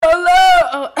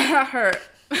that hurt.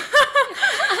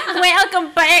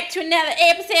 Welcome back to another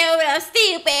episode of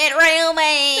Stoopid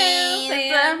Romance.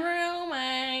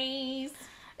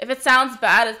 If it sounds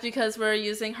bad, it's because we're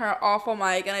using her awful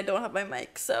mic and I don't have my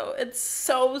mic, so it's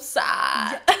so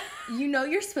sad. You know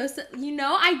you're supposed to,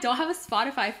 I don't have a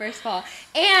Spotify, first of all,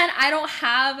 and I don't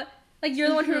have, like, you're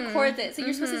the one who records it, so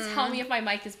you're supposed to tell me if my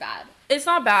mic is bad. It's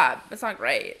not bad. It's not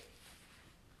great.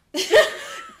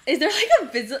 Is there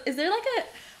like a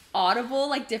audible,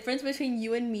 like, difference between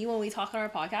you and me when we talk on our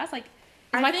podcast? Like,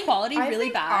 is my quality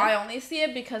really bad? I only see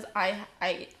it because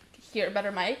I hear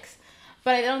better mics,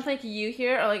 but I don't think you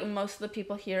hear, or like most of the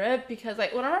people hear it, because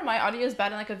like whenever my audio is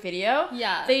bad in like a video,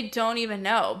 they don't even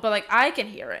know, but like I can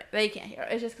hear it, they can't hear it.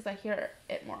 It's just because I hear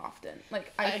it more often.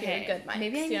 Like I hear good mics.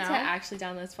 Maybe I need to actually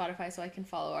download Spotify so I can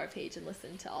follow our page and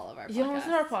listen to all of our podcasts. You don't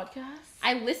listen to our podcasts?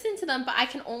 I listen to them, but I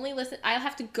can only listen. I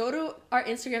have to go to our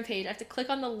Instagram page. I have to click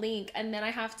on the link, and then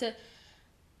I have to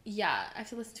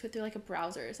listen to it through like a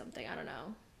browser or something. I don't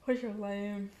know. What's your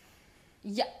lame?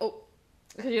 Yeah. Oh.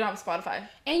 Because you don't have Spotify.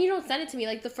 And you don't send it to me.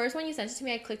 Like, the first one you sent it to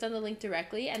me, I clicked on the link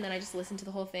directly, and then I just listened to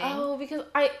the whole thing. Oh, because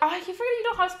I keep forgetting you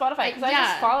don't have Spotify, because I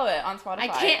just follow it on Spotify. I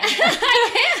can't. I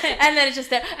can't. And then it's just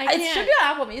there. It should be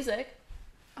on Apple Music.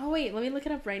 Oh, wait. Let me look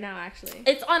it up right now, actually.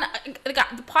 It's on... The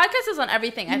podcast is on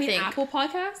everything, I think. You mean Apple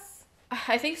Podcasts?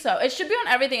 I think so. It should be on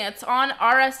everything. It's on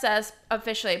RSS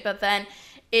officially, but then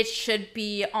it should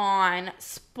be on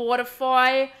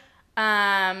Spotify.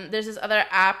 There's this other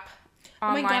app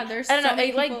online. Oh my god, there's I don't know, so many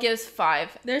it like gives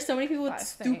 5. Their name with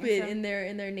stupid in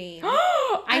their name.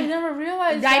 I never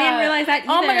realized that. I didn't realize that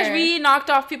either. Oh my gosh, we knocked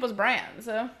off people's brands.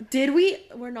 Did we?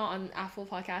 We're not on Apple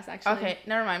Podcasts, actually. Okay,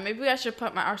 never mind. Maybe I should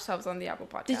put ourselves on the Apple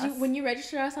Podcast. When you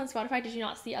registered us on Spotify, did you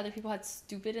not see other people had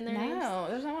stupid in their names? No,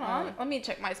 there's no one on. Let me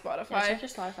check my Spotify. Yeah, check your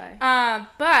Spotify.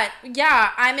 But yeah,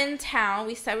 I'm in town.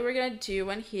 We said we were gonna do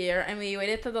one here, and we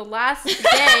waited till the last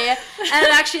day, and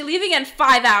I'm actually leaving in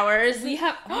 5 hours.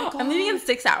 I'm leaving in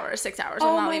 6 hours. 6 hours.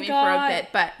 I'm not leaving for a bit,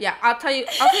 but yeah, I'll tell you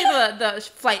the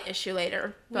flight issue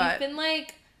later. But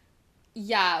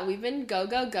we've been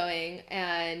going,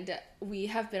 and we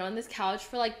have been on this couch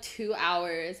for like 2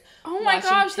 hours. Oh my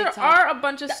gosh, TikTok. There are a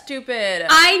bunch of stupid.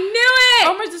 I knew it.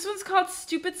 Oh my, this one's called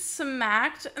Stupid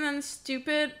Smacked, and then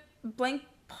Stupid Blank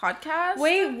Podcast.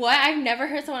 Wait, what? I've never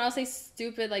heard someone else say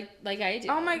stupid like I do.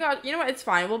 Oh my god, you know what? It's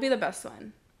fine. We'll be the best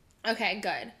one. Okay,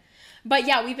 good. But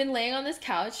yeah, we've been laying on this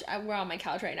couch. We're on my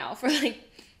couch right now for like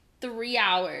 3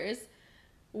 hours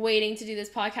waiting to do this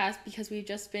podcast because we've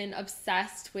just been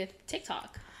obsessed with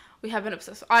TikTok. We have been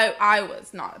obsessed. I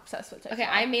was not obsessed with TikTok. Okay,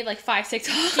 I made like 5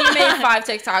 TikToks. She made 5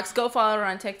 TikToks. Go follow her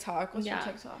on TikTok. What's your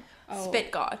TikTok? Spit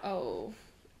God. Oh,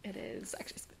 it is. It's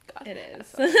actually Spit God. It is.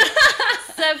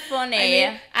 So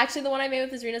funny. Actually, the one I made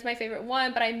with Azrina is my favorite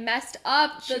one, but I messed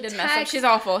up the text. Mess up. She's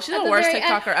awful. She's the worst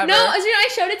TikToker ever. No, Azrina, I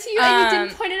showed it to you and you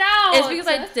didn't point it out. It's because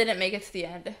I didn't make it to the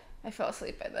end. I fell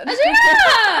asleep by then.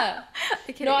 Azrina!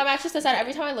 No, I'm actually so sad.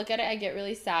 Every time I look at it, I get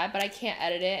really sad, but I can't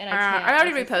edit it, and I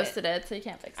already reposted it, so you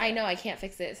can't fix it. I know, I can't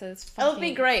fix it, so it's fucking... It'll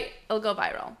be great. It'll go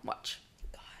viral. Watch.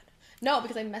 God. No,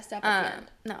 because I messed up at the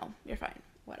end. No, you're fine.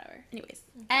 Whatever.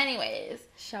 Anyways.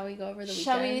 Shall we go over the weekend?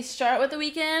 Shall we start with the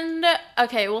weekend?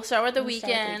 Okay, we'll start with the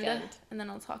weekend. And then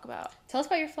I'll talk about... Tell us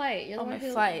about your flight. You're the one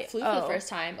who flew for the first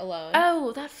time alone.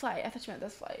 Oh, that flight. I thought you meant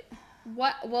this flight.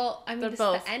 What? Well, I mean, this is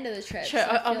the end of the trip. Sure.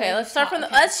 So okay, let's start from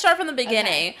the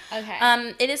beginning.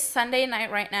 Okay. It is Sunday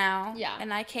night right now. Yeah.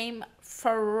 And I came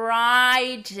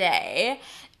Friday.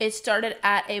 It started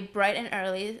at a bright and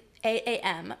early 8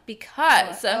 a.m.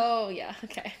 because... Oh, yeah.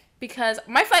 Okay. Because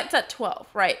my flight's at 12,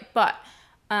 right? But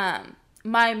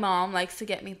my mom likes to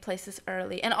get me places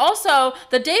early. And also,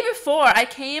 the day before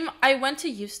I went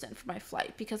to Houston for my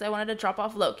flight because I wanted to drop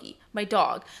off Loki, my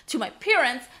dog, to my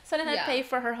parents so I didn't have to pay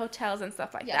for her hotels and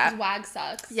stuff like that. Yeah, because WAG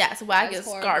sucks. Yes, WAG is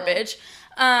garbage.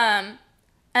 And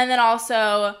then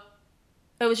also...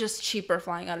 It was just cheaper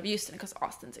flying out of Houston because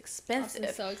Austin's expensive.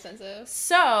 Austin's so expensive.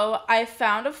 So I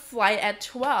found a flight at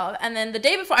 12. And then the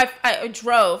day before,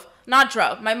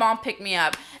 my mom picked me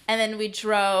up. And then we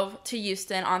drove to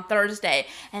Houston on Thursday.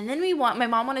 And then my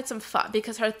mom wanted some pho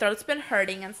because her throat's been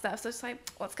hurting and stuff. So it's like,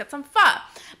 let's get some pho.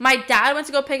 My dad went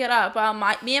to go pick it up while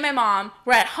me and my mom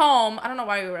were at home. I don't know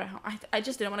why we were at home. I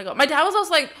just didn't want to go. My dad was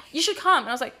also like, you should come. And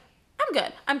I was like, I'm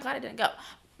good. I'm glad I didn't go.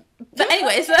 But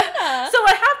anyways, so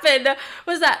what happened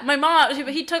was that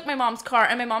he took my mom's car,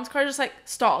 and my mom's car just like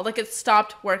stalled, like it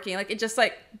stopped working, like it just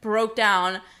like broke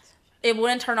down. It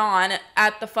wouldn't turn on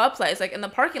at the pho place, like in the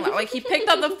parking lot. Like he picked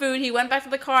up the food, he went back to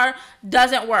the car,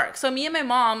 doesn't work. So me and my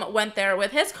mom went there with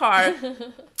his car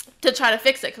to try to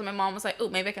fix it, because my mom was like, oh,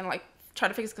 maybe I can like try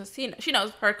to fix it because she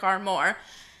knows her car more.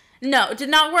 No, it did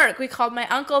not work. We called my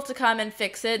uncle to come and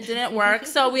fix it. Didn't work.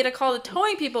 So we had to call the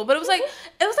towing people. But it was like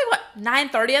what,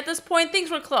 9:30 at this point?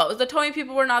 Things were closed. The towing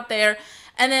people were not there.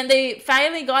 And then they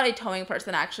finally got a towing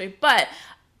person, actually. But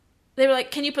they were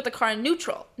like, can you put the car in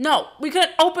neutral? No, we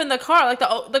couldn't open the car. Like,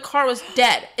 the car was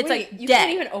dead. It's Wait, like you dead.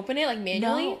 couldn't even open it, like,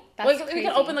 manually? No. That's like, crazy. we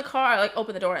could open the car, like,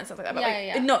 open the door and stuff like that. But,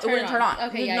 Yeah, no, it wouldn't turn on.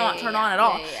 Okay, it would not turn on at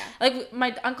all. Like,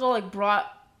 my uncle, like,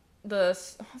 brought the,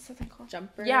 what's that thing called?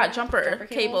 Jumper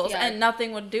Cables, yeah. and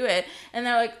nothing would do it. And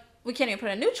they're like, we can't even put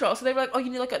it in neutral. So they were like, oh,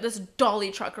 you need like this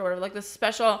dolly truck or whatever, like this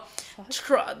special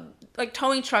like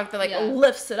towing truck that like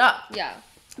lifts it up. Yeah.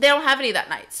 They don't have any that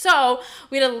night. So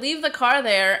we had to leave the car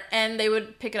there and they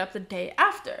would pick it up the day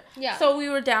after. Yeah. So we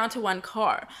were down to one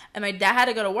car. And my dad had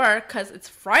to go to work because it's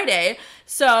Friday.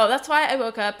 So that's why I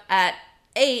woke up at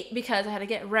 8 because I had to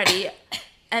get ready.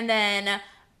 And then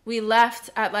we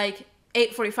left at like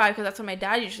 8:45 because that's when my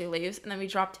dad usually leaves, and then we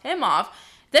dropped him off.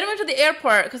 Then we went to the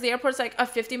airport because the airport's like a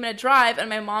 50-minute drive, and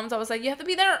my mom's always like, you have to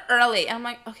be there early. And I'm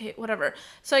like, okay, whatever.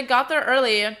 So I got there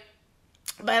early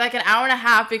by like an hour and a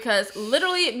half because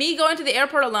literally me going to the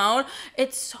airport alone,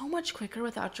 it's so much quicker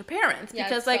without your parents. Yeah,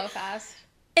 because it's like so fast.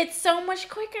 It's so much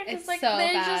quicker because like so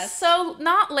they're fast. just so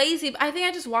not lazy. But I think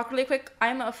I just walk really quick.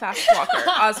 I'm a fast walker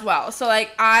as well. So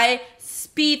like I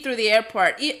speed through the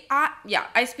airport.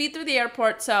 I speed through the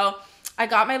airport. So I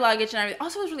got my luggage and everything.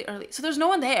 Also, it was really early, so there's no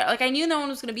one there. Like I knew no one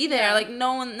was gonna be there. Yeah. Like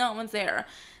no one's there.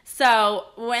 So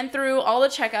went through all the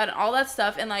checkout and all that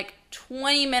stuff in like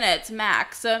 20 minutes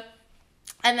max.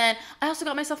 And then I also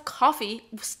got myself coffee.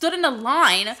 Stood in a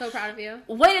line. So proud of you.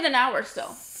 Waited an hour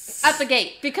still at the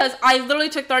gate because I literally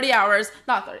took 30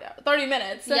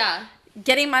 minutes. Yeah.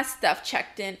 Getting my stuff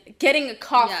checked in, getting a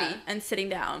coffee, and sitting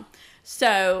down.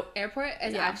 So airport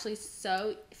is actually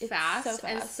so fast and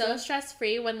fast. so stress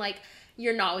free when like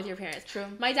you're not with your parents. True.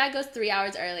 My dad goes 3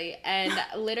 hours early, and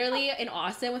literally in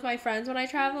Austin with my friends when I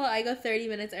travel, I go 30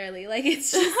 minutes early. Like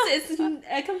it's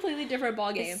a completely different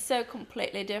ball game. It's so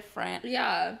completely different.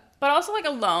 Yeah. But also like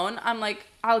alone, I'm like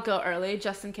I'll go early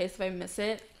just in case if I miss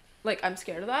it. Like I'm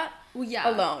scared of that. Well, yeah.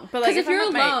 Alone. But like if you're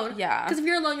alone, yeah. Because if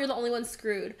you're alone, you're the only one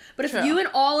screwed. But if True. you and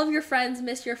all of your friends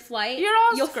miss your flight,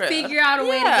 you'll screwed. figure out a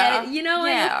way to get it. You know, like,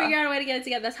 Yeah. you'll figure out a way to get it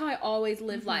together. That's how I always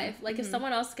live life. Like if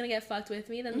someone else is gonna get fucked with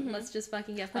me, then let's just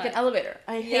fucking get fucked. Like an elevator.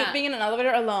 I hate being in an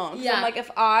elevator alone. Yeah. I'm like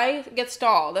if I get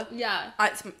stalled,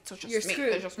 it's just you're me.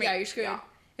 screwed. It's just me. Yeah, you're screwed. Yeah.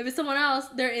 If it's someone else,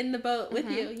 they're in the boat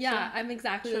with you. Yeah, True. I'm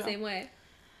exactly the same way.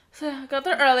 So I got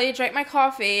there early, drank my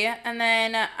coffee, and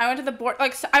then I went to the board.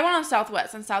 Like I went on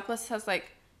Southwest, and Southwest has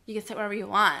like you can sit wherever you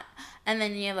want, and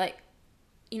then you like,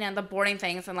 the boarding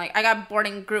things, and like I got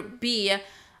boarding group B,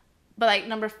 but like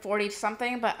number 40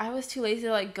 something. But I was too lazy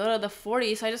to like go to the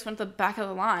 40, so I just went to the back of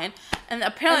the line, and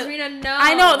apparently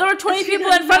I know there were 20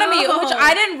 people in front of me, which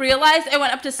I didn't realize it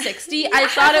went up to 60. I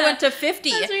thought it went to 50.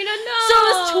 So it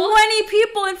was 20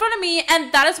 people in front of me,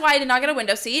 and that is why I did not get a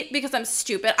window seat because I'm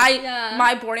stupid.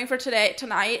 My boarding for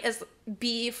tonight is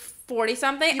B40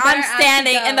 something. I'm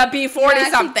standing in the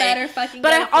B40 something.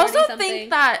 But I also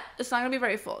think that it's not gonna be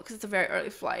very full because it's a very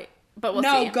early flight. But we'll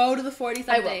see. No, go to the 40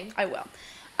 something. I will.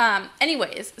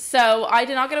 Anyways, so I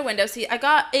did not get a window seat. I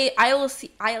got a aisle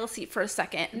seat for a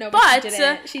second. No, but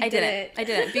she I didn't. I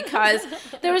didn't because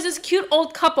there was this cute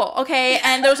old couple, okay,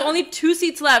 and there was only 2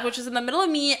 seats left, which is in the middle of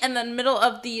me and the middle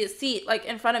of the seat, like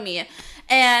in front of me.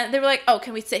 And they were like, oh,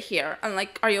 can we sit here? And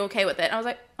like, are you okay with it? And I was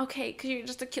like, okay, because you're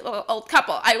just a cute little old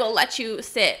couple. I will let you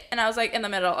sit. And I was like in the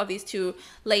middle of these 2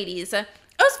 ladies. It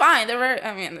was fine.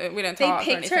 We didn't talk.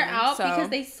 They picked her out because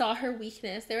they saw her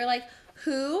weakness. They were like,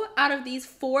 who out of these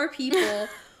 4 people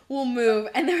will move?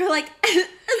 And they were like,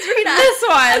 Asrita. This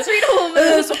one. Asrita will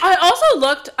move. I also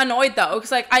looked annoyed though,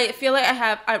 because like I feel like I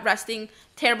have a resting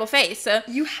terrible face.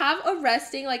 You have a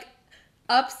resting like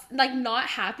not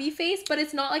happy face, but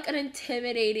it's not like an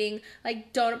intimidating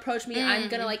like don't approach me, I'm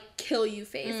gonna like kill you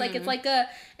face. Like it's like a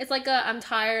I'm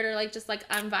tired or like just like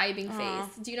I'm vibing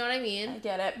face. Do you know what I mean? I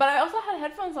get it. But I also had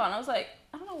headphones on. I was like,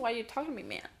 I don't know why you're talking to me,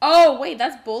 man. Oh wait,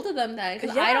 that's bold of them then,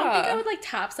 because Yeah. I don't think I would like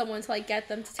tap someone to like get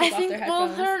them to take off their headphones.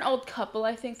 Well, they're an old couple.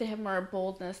 I think they have more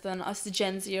boldness than us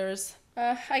Gen Zers.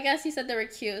 I guess you said they were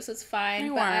cute, so it's fine. They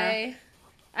but were.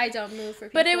 I don't move for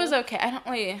people. But it was okay. I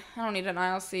don't need an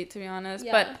aisle seat, to be honest.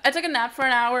 Yeah. But I took a nap for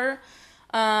an hour,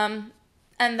 and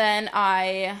then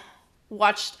I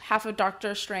watched half of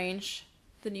Doctor Strange,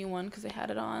 the new one, because they had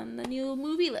it on the new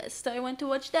movie list. So I went to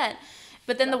watch that.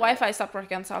 But then the Wi-Fi stopped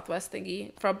working on Southwest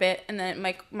thingy for a bit, and then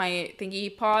my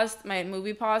thingy paused, my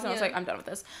movie paused, and I was like, I'm done with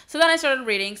this. So then I started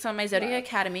reading some of my Zodiac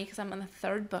Academy, because I'm on the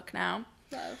 3rd book now.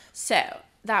 Love. So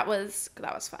that was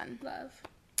fun. Love.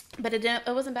 But it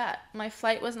wasn't bad. My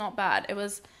flight was not bad. It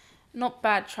was not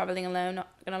bad traveling alone, not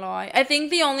gonna lie. I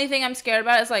think the only thing I'm scared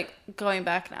about is, like, going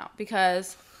back now,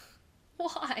 because...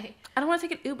 Why? I don't want to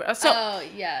take an Uber. So,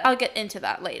 yeah. I'll get into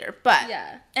that later. But,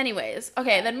 anyways.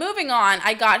 Okay, then moving on.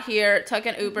 I got here, took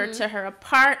an Uber to her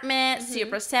apartment.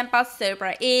 Super simple,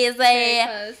 super easy. Very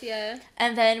close, yeah.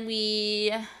 And then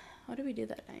we... What did we do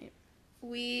that night?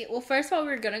 Well, first of all, we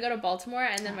were going to go to Baltimore,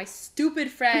 and then my stupid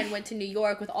friend went to New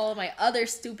York with all of my other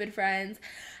stupid friends.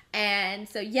 And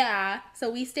so, so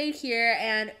we stayed here,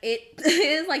 and it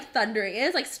is, like, thundering. It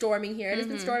is, like, storming here. It has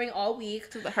been storming all week.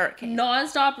 It's the hurricane.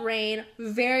 Non-stop rain.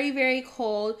 Very, very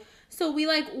cold. So we,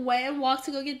 like, went and walked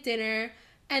to go get dinner,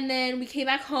 and then we came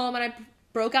back home, and I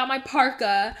broke out my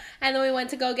parka, and then we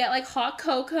went to go get, like, hot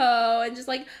cocoa and just,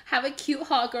 like, have a cute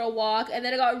hot girl walk, and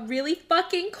then it got really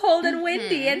fucking cold and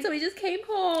windy, and so we just came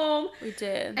home. We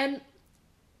did. And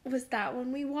was that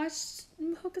when we watched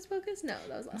Hocus Pocus? No,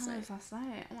 that was last night. That was last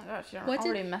night. Oh my gosh, you're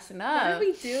already messing up. What did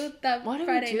we do that What did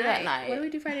Friday we do night? that night? What did we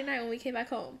do Friday night when we came back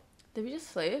home? Did we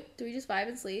just sleep? Did we just vibe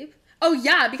and sleep? Oh,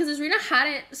 yeah, because Azrina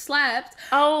hadn't slept.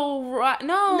 Oh, right.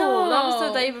 No, that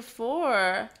was the day before.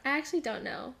 I actually don't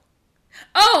know.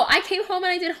 Oh, I came home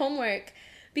and I did homework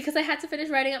because I had to finish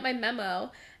writing up my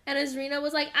memo. And Azrina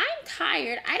was like, I'm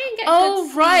tired. I didn't get good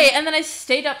sleep. Right. And then I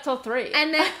stayed up till 3.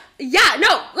 And then, let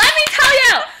me tell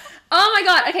you. Oh, my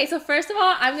God. Okay, so first of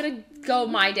all, I'm going to go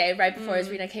my day right before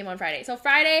Azrina came on Friday. So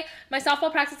Friday, my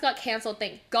softball practice got canceled,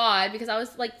 thank God, because I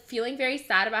was, like, feeling very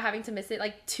sad about having to miss it,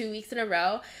 like, 2 weeks in a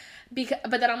row.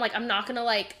 But then I'm like, I'm not gonna,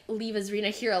 like, leave Azrina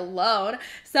here alone.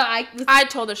 So I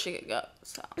told her she could go.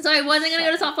 So I wasn't gonna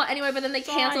go to softball anyway, but then they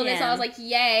canceled it. So I was like,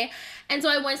 yay. And so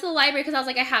I went to the library because I was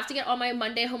like, I have to get all my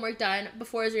Monday homework done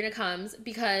before Azrina comes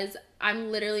because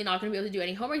I'm literally not gonna be able to do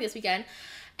any homework this weekend.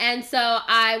 And so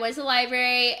I went to the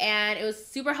library, and it was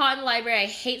super hot in the library. I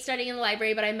hate studying in the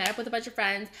library, but I met up with a bunch of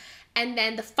friends. And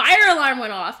then the fire alarm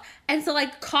went off. And so,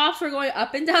 like, cops were going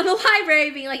up and down the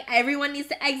library being like, everyone needs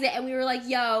to exit. And we were like,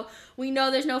 yo, we know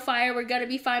there's no fire. We're going to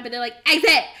be fine. But they're like,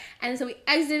 exit. And so we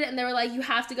exited, and they were like, you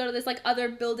have to go to this, like, other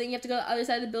building. You have to go to the other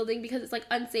side of the building because it's, like,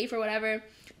 unsafe or whatever.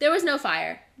 There was no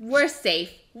fire. We're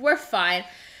safe. We're fine.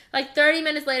 Like, 30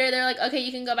 minutes later, they're like, okay,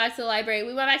 you can go back to the library.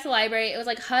 We went back to the library. It was,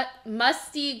 like,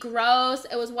 musty, gross.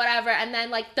 It was whatever. And then,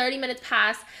 like, 30 minutes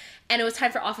passed. And it was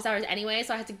time for office hours anyway,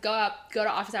 so I had to go to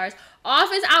office hours.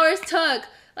 Office hours took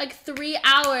like 3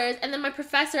 hours, and then my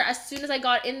professor, as soon as I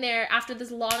got in there after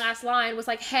this long-ass line, was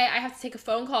like, hey, I have to take a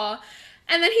phone call.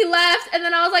 And then he left, and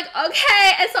then I was like,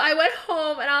 okay. And so I went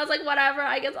home, and I was like, whatever,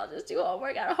 I guess I'll just do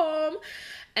homework at home.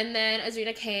 And then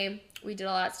Azrina came, we did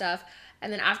all that stuff.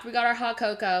 And then after we got our hot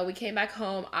cocoa, we came back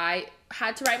home. I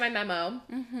had to write my memo.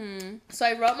 So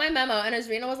I wrote my memo, and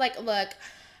Azrina was like, look,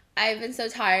 I've been so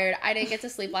tired. I didn't get to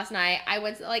sleep last night.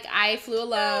 I flew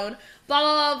alone, blah,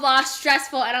 blah, blah, blah,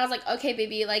 stressful. And I was like, okay,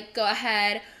 baby, like, go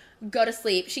ahead, go to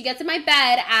sleep. She gets in my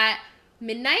bed at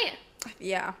midnight.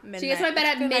 Yeah, midnight. She gets in my bed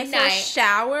at midnight. Nice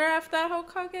shower after that whole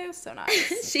cocoa. It was so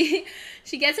nice. She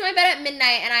gets in my bed at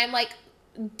midnight, and I'm, like,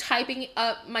 typing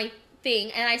up my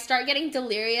thing, and I start getting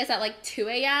delirious at, like, 2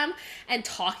 a.m. and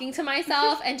talking to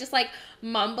myself and just, like,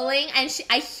 mumbling. And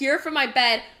I hear from my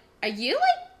bed, are you,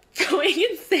 like, going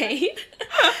insane?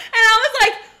 And I was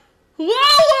like, whoa.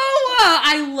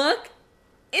 I look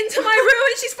into my room,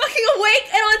 and she's fucking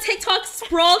awake and on TikTok,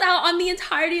 sprawled out on the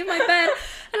entirety of my bed.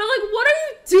 And I'm like, what are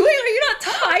you doing? Are you not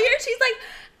tired? She's like,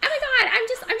 oh my God,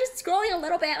 I'm just scrolling a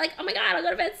little bit. Like, oh my God, I'll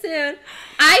go to bed soon.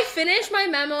 I finished my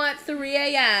memo at 3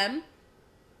 a.m.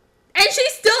 and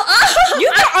she's still up. You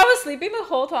thought I was sleeping the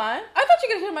whole time? I thought you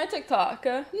could hear my TikTok.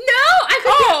 No,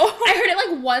 I heard it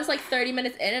like once, like 30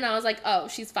 minutes in, and I was like, oh,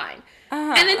 she's fine.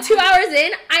 And then 2 hours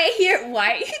in, I hear,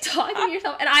 why are you talking to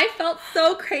yourself? And I felt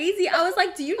so crazy. I was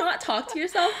like, do you not talk to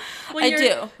yourself when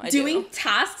you're doing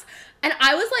tasks? And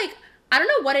I was like, I don't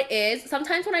know what it is.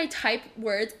 Sometimes when I type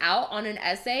words out on an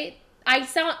essay,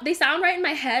 they sound right in my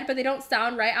head, but they don't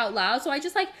sound right out loud. So I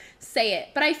just like say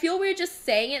it. But I feel weird just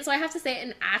saying it, so I have to say it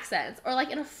in accents or like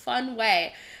in a fun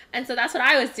way. And so that's what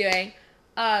I was doing.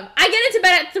 I get into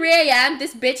bed at 3 a.m.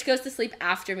 This bitch goes to sleep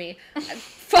after me.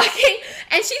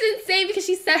 And she's insane because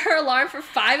she set her alarm for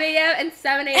 5 a.m. and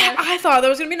 7 a.m. I thought there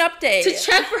was going to be an update. To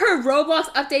check for her Roblox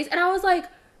updates. And I was like,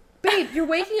 babe, you're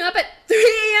waking up at 3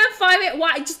 a.m., 5 a.m.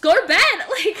 Why? Just go to bed.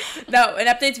 Like, no, an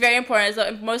update's very important. It's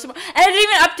the most important. And I didn't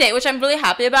even update, which I'm really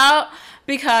happy about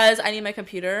because I need my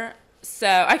computer. So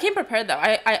I came prepared though.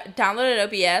 I downloaded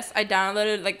OBS. I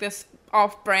downloaded like this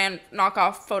off-brand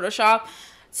knockoff Photoshop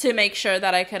to make sure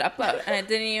that I could upload, and it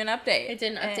didn't even update. It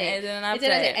didn't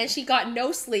update. And she got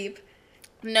no sleep.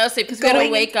 No sleep because we had to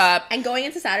wake up. And going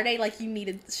into Saturday, like, she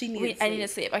needed sleep. I needed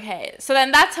sleep. Okay. So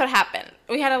then that's what happened.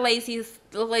 We had a lazy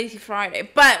Friday.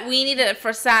 But we needed it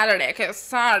for Saturday because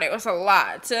Saturday was a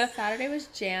lot. Saturday was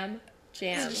jammy.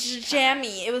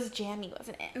 It was jammy,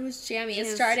 wasn't it? It was jammy. It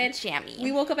started jammy.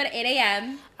 We woke up at 8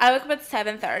 a.m. I woke up at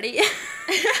 7:30.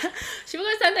 She woke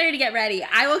up at 7:30 to get ready.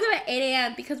 I woke up at 8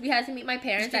 a.m. because we had to meet my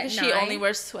parents at 9. She only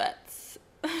wears sweats.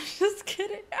 Just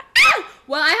kidding.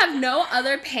 Well, I have no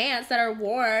other pants that are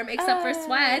warm except for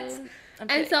sweats.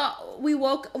 And so we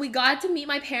got to meet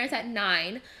my parents at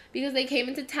 9 because they came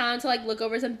into town to like look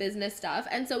over some business stuff.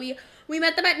 And so we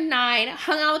met them at 9,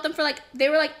 hung out with them for like, they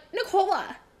were like,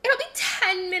 Nicola, it'll be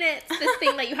 10 minutes, this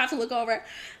thing that you have to look over.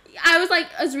 I was like,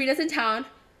 Azrina's in town.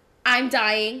 I'm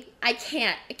dying. I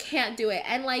can't do it.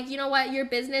 And like, you know what? Your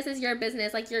business is your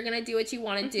business. Like, you're going to do what you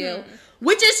want to do.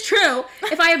 Which is true.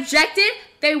 If I objected,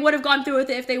 they would have gone through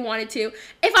with it if they wanted to.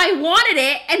 If I wanted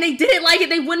it and they didn't like it,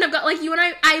 they wouldn't have got, like, you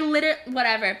and I literally,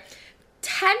 whatever.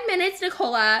 10 minutes,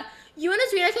 Nicola. You and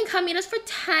Azrina can come meet us for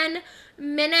 10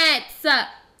 minutes.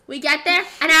 We get there,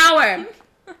 an hour.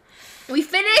 We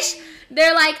finish.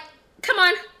 They're like, come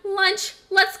on, lunch.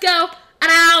 Let's go.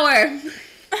 An hour.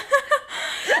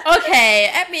 Okay,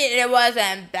 I mean, it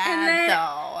wasn't bad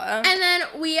though. And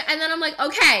then I'm like,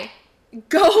 okay,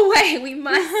 go away. We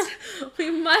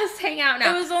must hang out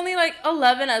now. It was only like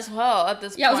 11 as well at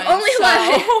this point. Yeah, it was only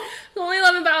 11. It was only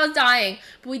 11, but I was dying.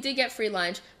 But we did get free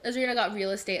lunch. Azrina got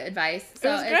real estate advice. So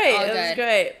it was great. It was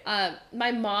great.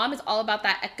 My mom is all about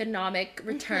that economic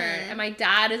return, and my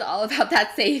dad is all about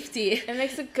that safety. It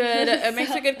makes a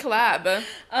good collab.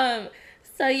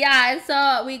 So yeah, and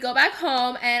so we go back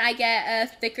home, and I get a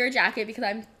thicker jacket because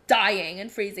I'm dying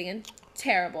and freezing and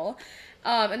terrible.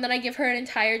 And then I give her an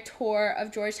entire tour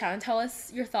of Georgetown. Tell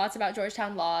us your thoughts about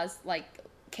Georgetown Law's, like,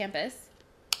 campus.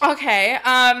 Okay.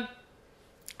 I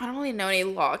don't really know any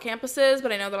law campuses,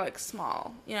 but I know they're, like,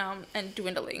 small, you know, and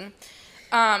dwindling.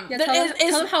 Tell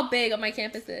them how big my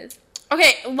campus is.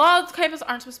 Okay, law campuses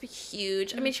aren't supposed to be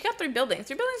huge. I mean, she got 3 buildings.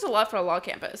 3 buildings is a lot for a law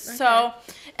campus. Okay. So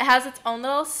it has its own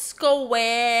little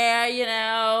square, you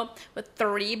know, with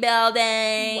 3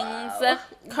 buildings. Wow.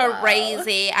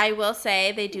 Crazy. Wow. I will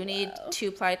say they do need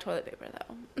 2-ply toilet paper,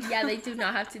 though. Yeah, they do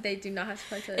not have to. They do not have to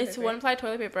ply toilet paper. It's 1-ply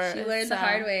toilet paper. She learned the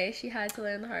hard way. She had to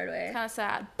learn the hard way. Kind of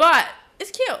sad, but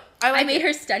it's cute. I made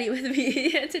her study with me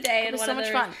today. It was so much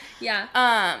fun.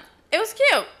 Yeah. It was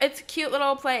cute. It's a cute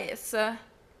little place.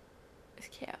 It's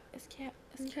cute.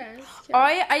 Okay.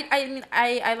 I mean,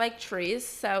 I like trees,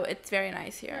 so it's very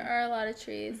nice here. There are a lot of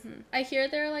trees. Mm-hmm. I hear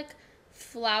there are, like,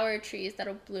 flower trees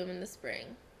that'll bloom in the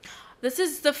spring. This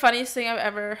is the funniest thing I've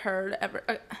ever heard.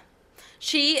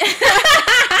 She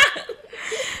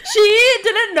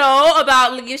didn't know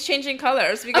about leaves changing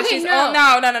colors because she's no.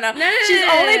 She's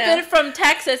only been from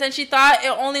Texas, and she thought it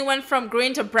only went from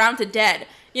green to brown to dead.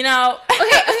 You know.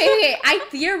 Okay. I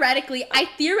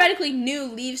theoretically knew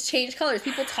leaves change colors.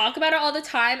 People talk about it all the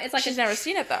time. It's like she's never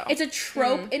seen it though. It's a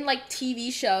trope in like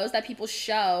TV shows that people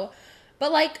show,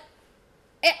 but like,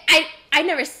 I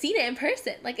never seen it in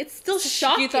person. Like, it's still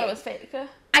shocking. You thought it was fake?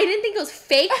 I didn't think it was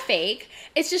fake.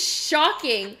 It's just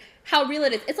shocking how real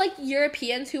it is. It's like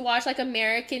Europeans who watch like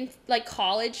American like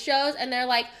college shows, and they're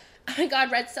like, oh my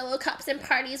god, red Solo cups and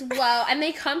parties, whoa, and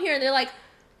they come here and they're like,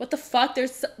 what the fuck?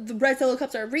 The red Solo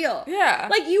cups are real. Yeah.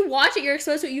 Like, you watch it, you're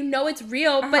exposed to it, you know it's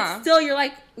real, but still you're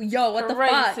like, yo, what the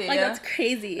fuck? Like, that's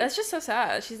crazy. That's just so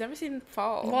sad. She's never seen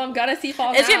fall. Well, I'm gonna see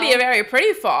fall now. It's gonna be a very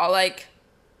pretty fall. Like,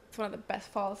 it's one of the best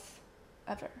falls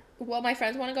ever. Well, my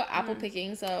friends want to go apple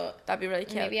picking, so that'd be really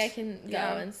cute. Maybe I can go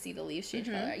and see the leaves change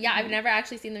color. Yeah, I've never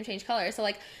actually seen them change color. So,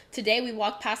 like, today we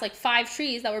walked past, like, 5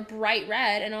 trees that were bright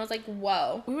red, and I was like,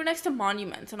 whoa. We were next to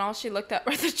monuments, and all she looked at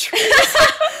were the trees.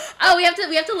 Oh, we have to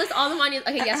list all the monuments.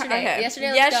 Okay,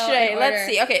 yesterday, let's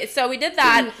see. Okay, so we did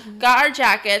that, got our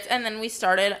jackets, and then we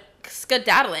started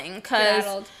skedaddling,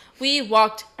 because we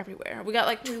walked everywhere. We got,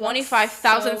 like,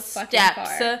 25,000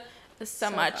 steps.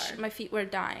 So much. Far. My feet were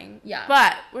dying. Yeah.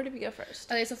 But where did we go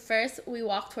first? Okay, so first we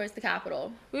walked towards the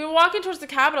Capitol. We were walking towards the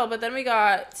Capitol, but then we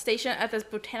got stationed at this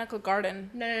botanical garden.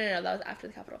 No. That was after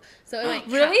the Capitol. So it went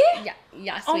really?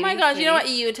 Yeah. Sweetie, oh my gosh! You know what?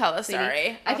 You tell the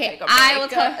story. Okay, I will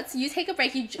tell. So you take a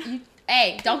break. You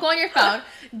hey, don't go on your phone.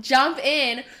 Jump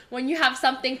in when you have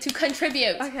something to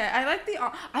contribute. Okay,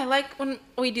 I like when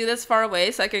we do this far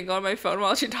away, so I can go on my phone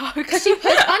while she talks. Because she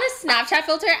puts on a Snapchat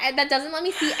filter and that doesn't let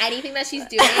me see anything that she's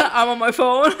doing. I'm on my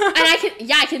phone. And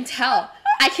I can tell.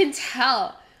 I can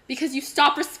tell because you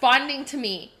stopped responding to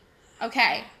me.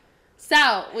 Okay.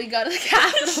 So we go to the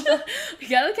Capitol. We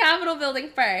go to the Capitol building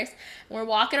first. And we're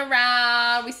walking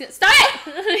around. Stop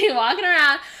it! We're walking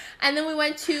around. And then we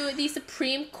went to the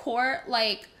Supreme Court,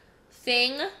 like,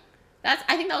 thing.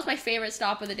 I think that was my favorite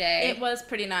stop of the day. It was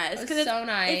pretty nice. It was so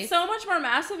nice. It's so much more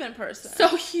massive in person.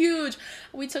 So huge.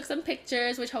 We took some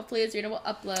pictures, which hopefully Azrina will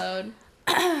upload.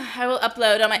 I will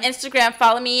upload on my Instagram.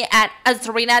 Follow me at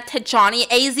Azrina Tejani,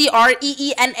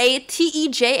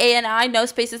 AZREENATEJANI. No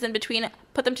spaces in between.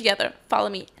 Put them together. Follow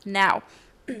me now.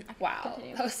 Wow,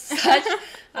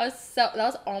 that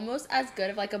was almost as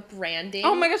good of like a branding.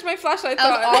 Oh my gosh, my flashlight. That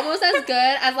was almost as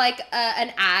good as like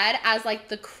an ad as like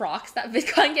the Crocs that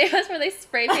VidCon gave us, where they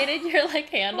spray painted your like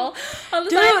handle on the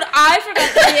Dude, side.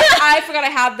 I forgot I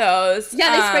had those.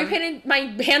 Yeah, they spray painted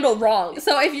my handle wrong.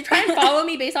 So if you try and follow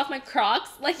me based off my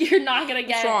Crocs, like you're not gonna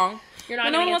get. It's wrong. You're not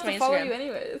no gonna one get wants to to my follow Instagram. you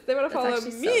anyways. They want to follow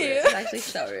me. That's actually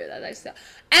so rude.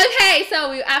 Okay,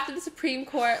 so we after the Supreme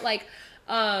Court like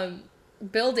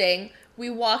building,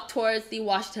 we walked towards the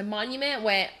Washington Monument,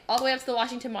 went all the way up to the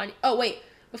Washington Monument. Oh wait,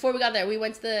 before we got there, we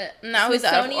went to the He's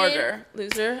out of order,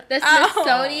 loser. The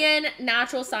Smithsonian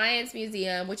Natural Science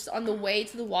Museum, which is on the way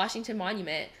to the Washington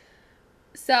Monument.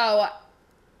 So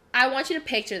I want you to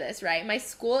picture this, right? My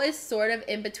school is sort of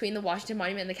in between the Washington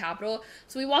Monument and the Capitol.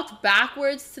 So we walked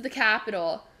backwards to the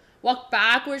Capitol, walked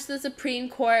backwards to the Supreme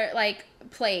Court, like,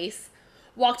 place,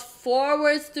 walked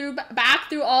forwards back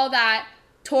through all that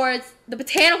towards the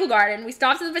Botanical Garden. We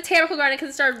stopped at the Botanical Garden because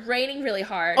it started raining really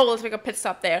hard. Oh, let's make a pit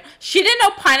stop there. She didn't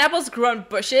know pineapples grew on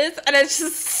bushes, and it's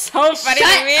just so funny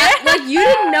to me. Like, you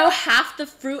didn't know half the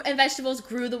fruit and vegetables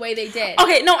grew the way they did.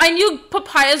 Okay, no, I knew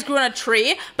papayas grew on a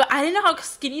tree, but I didn't know how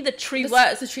skinny the tree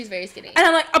was. The tree's very skinny. And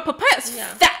I'm like, a papaya's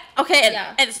fat. Okay,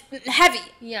 and it's heavy.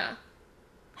 Yeah.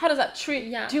 How does that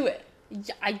tree do it?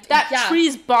 Yeah, that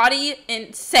tree's body,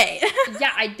 insane.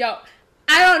 Yeah, I don't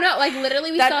know. Like,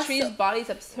 literally, we saw... That tree's body's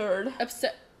absurd.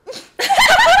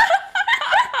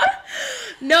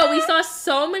 No, we saw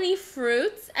so many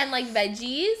fruits and, like,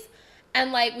 veggies.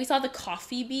 And, like, we saw the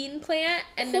coffee bean plant.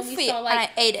 And then we saw, like...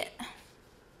 I ate it.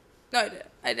 No,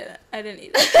 I didn't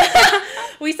eat it.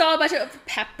 We saw a bunch of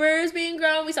peppers being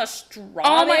grown. We saw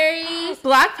strawberries. Oh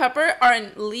black pepper are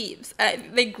in leaves.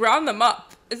 They ground them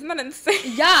up. Isn't that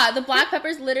insane? Yeah, the black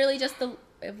pepper's literally just the...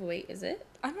 Wait, is it?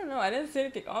 I don't know. I didn't see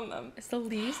anything on them. It's the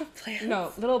leaves of plants.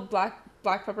 No, little black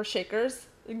pepper shakers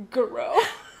grow.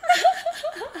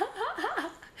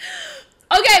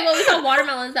 Okay, well, we saw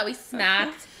watermelons that we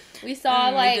smacked. We saw,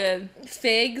 like,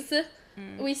 figs.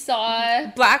 We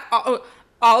saw...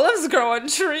 Olives grow on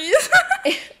trees.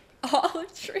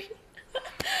 Olive tree.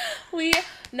 We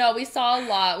saw a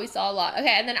lot.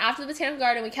 Okay, and then after the Botanical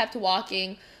Garden, we kept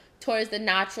walking towards the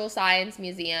Natural Science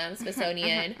Museum,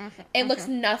 Smithsonian. It looks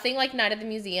nothing like Night at the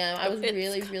Museum. I was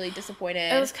really, really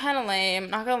disappointed. It was kind of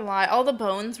lame, not gonna lie. All the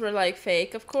bones were, like,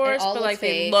 fake, of course, but, like,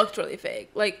 fake. they looked really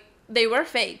fake. Like, they were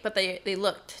fake, but they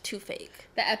looked too fake.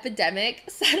 The Epidemic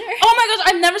Center. Oh my gosh,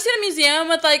 I've never seen a museum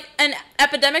with, like, an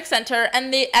epidemic center,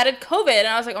 and they added COVID, and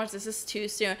I was like, oh, this is too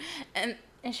soon. And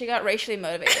she got racially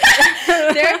motivated.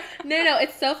 No,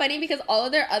 it's so funny because all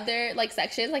of their other, like,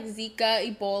 sections, like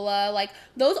Zika, Ebola, like,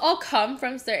 those all come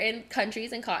from certain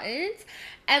countries and continents.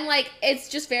 And, like, it's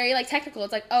just very, like, technical.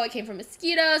 It's like, oh, it came from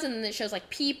mosquitoes, and then it shows,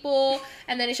 like, people,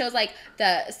 and then it shows, like,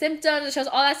 the symptoms, it shows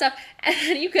all that stuff, and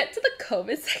then you get to the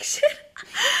COVID section,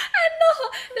 and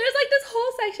there's, like, this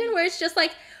whole section where it's just,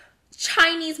 like,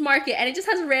 Chinese market, and it just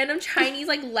has random Chinese,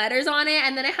 like, letters on it,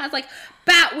 and then it has, like,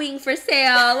 bat wing for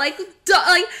sale, like,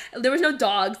 there was no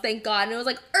dogs, thank God, and it was,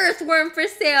 like, earthworm for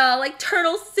sale, like,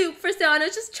 turtle soup for sale, and it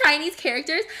was just Chinese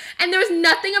characters, and there was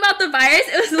nothing about the virus.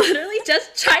 It was literally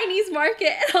just Chinese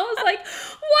market, and I was like,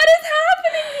 what is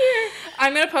happening here?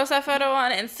 I'm gonna post that photo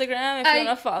on Instagram if you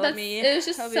want to follow me. It was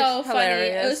just so funny.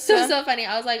 It was so funny.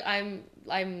 I was like, I'm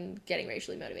getting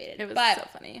racially motivated. It was so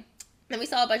funny. Then we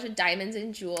saw a bunch of diamonds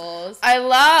and jewels. I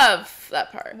love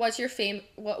that part. What's your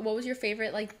what was your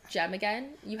favorite, like, gem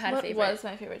again? You had a favorite. What was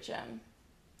my favorite gem?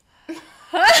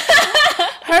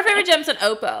 Her favorite gem's an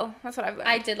opal. That's what I've learned.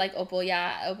 I did like opal,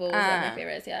 yeah. Opal was one of my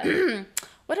favorites, yeah.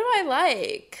 What do I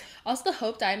like? Also, the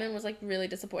Hope diamond was, like, really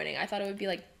disappointing. I thought it would be,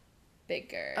 like,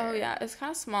 bigger. Oh, yeah. It's kind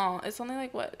of small. It's only,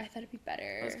 like, what? I thought it'd be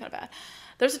better. It was kind of bad.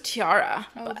 There's a tiara.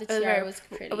 Oh, the tiara was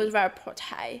pretty. It was very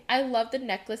portay. I love the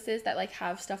necklaces that, like,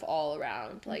 have stuff all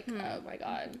around. Like, oh, my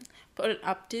God. Put an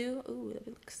updo. Ooh, that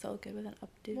would look so good with an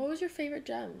updo. What was your favorite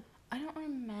gem? I don't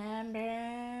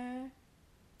remember.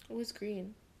 It was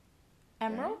green.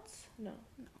 Emeralds? Right? No.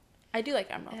 I do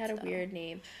like emeralds. It had a weird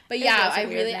name. But yeah,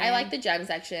 I like the gem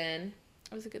section.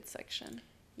 It was a good section.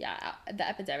 Yeah, the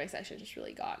epidemic section just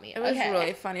really got me. It was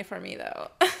really funny for me, though.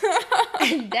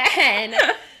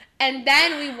 And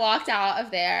then we walked out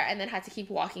of there and then had to keep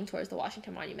walking towards the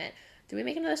Washington Monument. Did we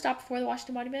make another stop before the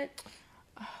Washington Monument?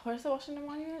 Where's the Washington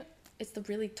Monument? It's the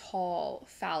really tall,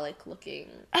 phallic-looking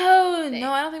Oh, thing.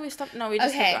 no, I don't think we stopped. No, we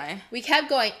just kept going. We kept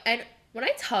going, and when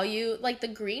I tell you, like, the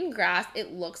green grass,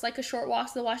 it looks like a short walk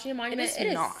to the Washington Monument. It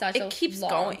is such a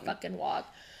long fucking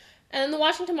walk. And then the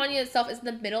Washington Monument itself is in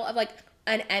the middle of, like,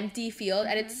 an empty field,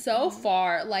 and it's so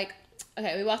far, like,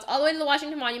 okay, we walked all the way to the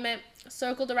Washington Monument,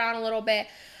 circled around a little bit,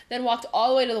 then walked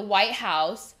all the way to the White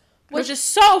House. Which is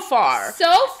so far. So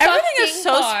fucking Everything is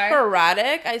so far.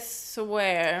 sporadic, I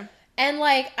swear. And,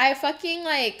 like, I fucking,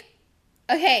 like...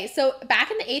 Okay, so back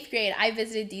in the 8th grade, I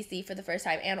visited DC for the first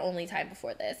time and only time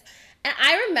before this. And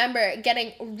I remember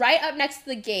getting right up next to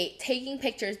the gate, taking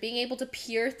pictures, being able to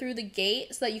peer through the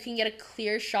gate so that you can get a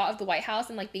clear shot of the White House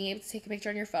and, like, being able to take a picture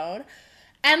on your phone.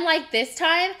 And, like, this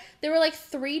time, there were, like,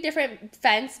 3 different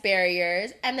fence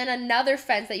barriers and then another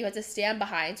fence that you had to stand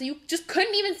behind. So you just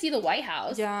couldn't even see the White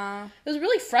House. Yeah. It was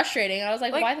really frustrating. I was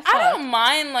like, why the fuck? I don't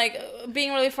mind, like,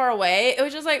 being really far away. It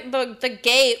was just, like, the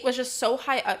gate was just so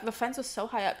high up. The fence was so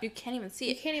high up. You can't even see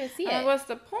it. You can't even see it. Like, what's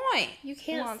the point? You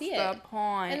can't see it. What's the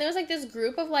point? And there was, like, this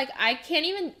group of, like, I can't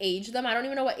even age them. I don't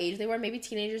even know what age they were. Maybe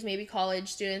teenagers, maybe college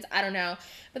students. I don't know.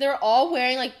 But they were all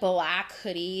wearing, like, black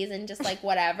hoodies and just, like,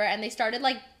 whatever. And they started,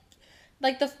 like,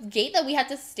 the gate that we had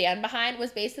to stand behind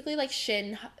was basically, like,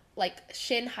 shin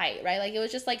height, right? Like, it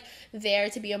was just, like, there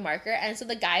to be a marker. And so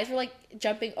the guys were, like,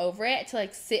 jumping over it to,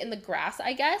 like, sit in the grass,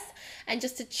 I guess, and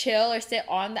just to chill or sit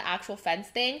on the actual fence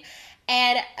thing.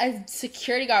 And a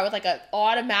security guard with, like, an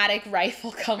automatic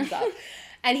rifle comes up.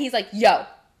 And he's like, yo,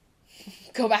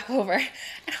 go back over.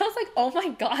 And I was like, oh, my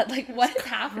God, like, what is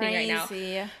happening right now?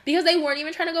 Because they weren't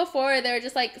even trying to go forward. They were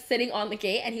just, like, sitting on the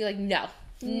gate. And he was like, no.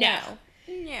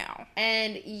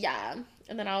 And yeah,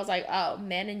 and then I was like, oh,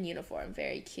 man in uniform,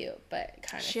 very cute, but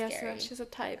kind of scary. She's a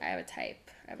type. I have a type,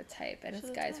 and it's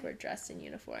guys who are dressed in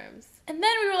uniforms. And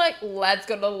then we were like, let's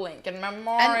go to Lincoln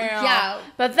Memorial. And, yeah.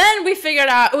 But then we figured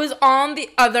out it was on the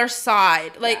other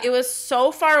side. Like, it was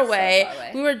so far away.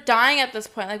 We were dying at this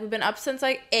point. Like, we've been up since,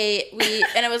 like, 8.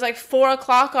 And it was, like, 4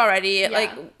 o'clock already. Yeah.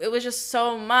 Like, it was just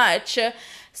so much.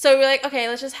 So we were like, okay,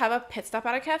 let's just have a pit stop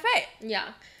at a cafe. Yeah.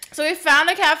 So we found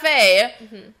a cafe.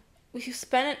 We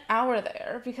spent an hour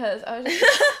there because I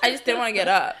just didn't want to get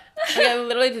up. Like, I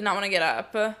literally did not want to get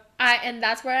up. And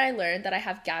that's where I learned that I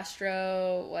have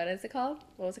what is it called?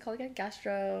 What was it called again?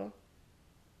 Gastro.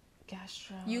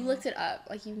 You looked it up.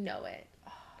 Like, you know it.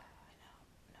 Oh, I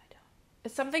know. No, I don't.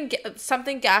 It's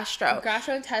something gastro.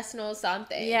 Gastrointestinal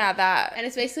something. Yeah, that. And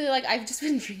it's basically, like, I've just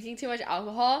been drinking too much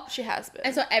alcohol. She has been.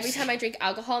 And so every time I drink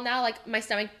alcohol now, like, my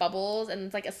stomach bubbles and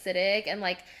it's, like, acidic and,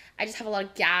 like, I just have a lot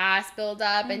of gas build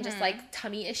up and just, like,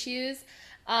 tummy issues.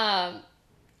 And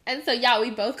so, yeah,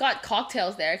 we both got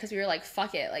cocktails there because we were like,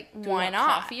 fuck it. Like, do we want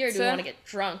coffee or do we want to get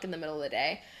drunk in the middle of the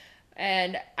day?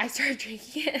 And I started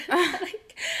drinking it.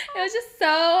 Like, it was just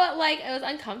so, like, it was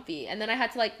uncomfy. And then I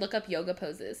had to, like, look up yoga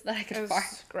poses so that I could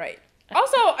fart. Great.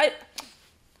 Also, I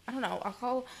don't know,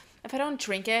 alcohol, if I don't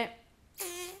drink it,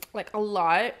 like, a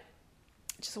lot,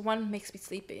 just one makes me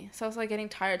sleepy. So I was, like, getting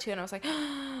tired, too. And I was like,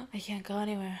 oh, I can't go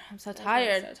anywhere. I'm so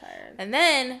tired. And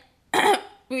then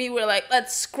we were like,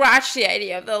 let's scratch the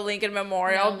idea of the Lincoln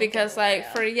Memorial because,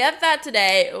 like, forget that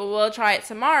today. We'll try it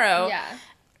tomorrow. Yeah.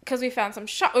 Because we found some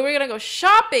we were going to go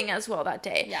shopping as well that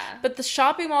day. Yeah. But the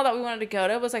shopping mall that we wanted to go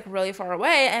to was, like, really far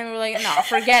away. And we were like, no,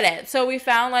 forget it. So we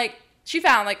found, like, she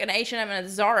found, like, an H&M and a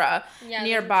Zara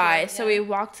nearby. So we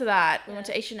walked to that. We went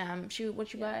to H&M.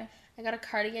 What'd you buy? I got a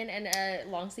cardigan and a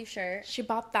long sleeve shirt. She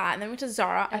bought that. And then we went to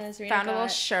Zara. I found a little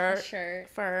shirt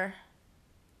for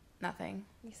nothing.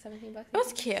 Like $17. It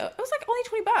was cute. It was, like,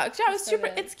 only $20. Yeah, it was super.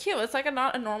 Good. It's cute. It's, like,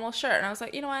 not a normal shirt. And I was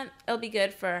like, you know what? It'll be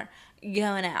good for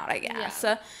going out, I guess.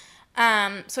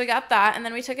 Yeah. So we got that. And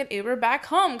then we took an Uber back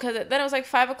home because then it was, like,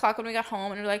 5 o'clock when we got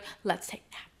home. And we were like, let's take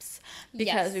naps.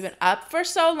 Because we've been up for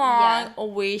so long,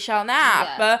 we shall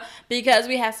nap. Because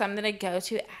we have something to go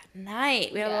to at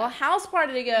night. We had a little house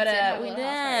party to go to. We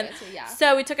did.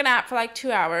 So we took a nap for, like,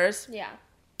 2 hours. Yeah.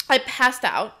 I passed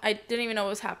out. I didn't even know what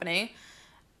was happening.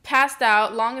 Passed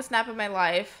out. Longest nap of my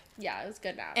life. Yeah, it was a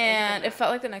good nap. And it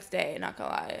felt like the next day, not gonna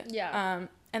lie. Yeah.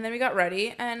 And then we got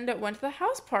ready and went to the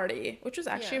house party, which was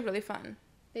actually really fun.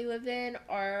 They lived in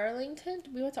Arlington.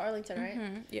 We went to Arlington, right?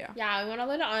 Mm-hmm. Yeah. Yeah, we went all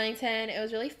the way to Arlington. It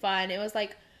was really fun. It was,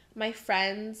 like, my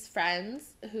friend's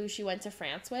friends who she went to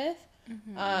France with.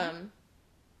 Mm-hmm.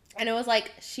 And it was,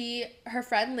 like, her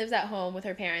friend lives at home with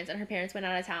her parents, and her parents went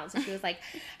out of town. So she was like,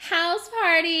 house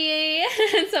party.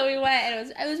 And so we went,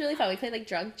 and it was really fun. We played, like,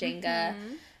 drunk Jenga.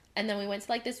 Mm-hmm. And then we went to,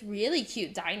 like, this really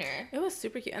cute diner. It was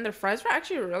super cute. And their fries were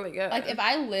actually really good. Like, if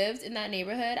I lived in that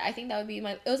neighborhood, I think that would be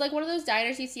it was, like, one of those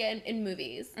diners you see in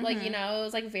movies. Mm-hmm. Like, you know, it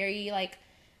was, like, very, like,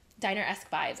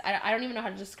 diner-esque vibes. I don't even know how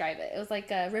to describe it. It was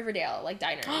like a Riverdale like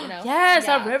diner, you know? Yes,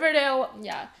 a Riverdale.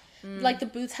 Yeah. Like the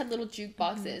booths had little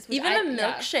jukeboxes. Even the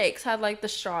milkshakes had like the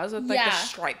straws with like the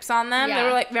stripes on them. They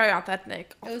were like very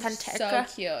authentic. It was so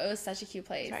cute. It was such a cute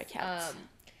place. Sorry, cats.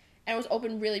 And it was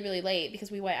open really, really late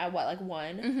because we went at what, like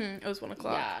 1? It was 1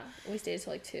 o'clock. Yeah, we stayed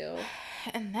until like 2.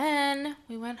 And then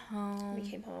we went home. We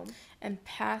came home and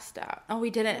passed out. Oh,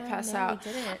 we didn't pass out.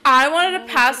 We didn't. I wanted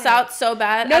to pass out so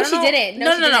bad. No, she didn't.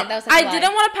 No, she didn't. That was like I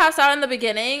didn't want to pass out in the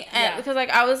beginning because like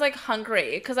I was like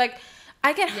hungry because like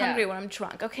I get hungry when I'm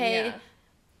drunk. Okay. Yeah.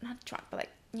 Not drunk, but like,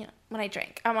 you know, when I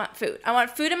drink, I want food. I want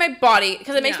food in my body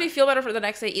because it makes me feel better for the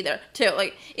next day either, too.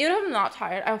 Like, even if I'm not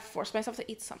tired, I force myself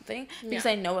to eat something because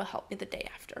I know it'll help me the day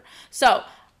after. So,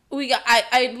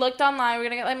 I looked online, we're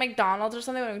going to get like McDonald's or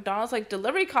something, but McDonald's like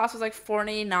delivery cost was like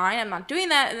 $4.89. I'm not doing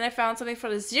that. And then I found something for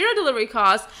the 0 delivery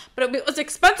cost, but it was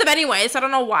expensive anyway, so I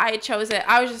don't know why I chose it.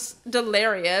 I was just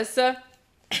delirious. So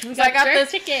I got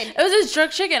this chicken. It was this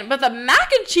jerk chicken, but the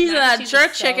mac and cheese in that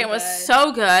jerk chicken was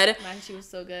so good. Mac and cheese was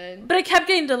so good. But it kept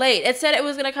getting delayed. It said it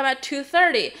was gonna come at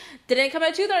 2:30. Didn't come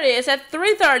at 2:30. It said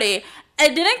 3:30.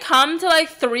 It didn't come to like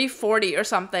 3:40 or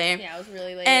something. Yeah, it was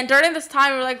really late. And during this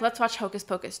time, we were like, let's watch Hocus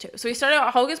Pocus 2. So we started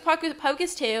Hocus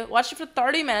Pocus 2. Watched it for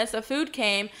 30 minutes. The food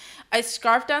came. I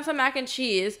scarfed down some mac and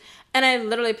cheese, and I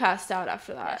literally passed out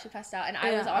after that. Yeah, she passed out, and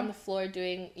I was on the floor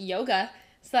doing yoga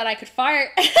so that I could fart.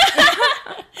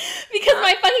 Because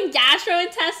my fucking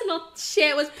gastrointestinal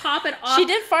shit was popping off. She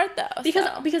did fart though.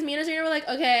 Because me and Azrina were like,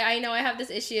 okay, I know I have this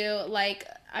issue. Like,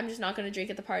 I'm just not gonna drink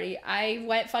at the party. I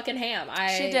went fucking ham.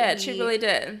 She really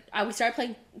did. We started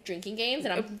playing drinking games,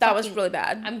 and that was really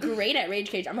bad. I'm great at Rage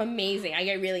Cage. I'm amazing. I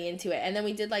get really into it. And then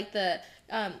we did like the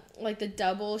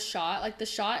double shot, like the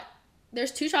shot.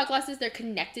 There's 2 shot glasses. They're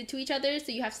connected to each other,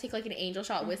 so you have to take like an angel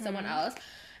shot with someone else.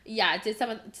 Yeah, did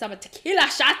some tequila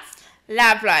shots.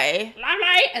 Lovely.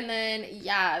 And then,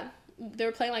 they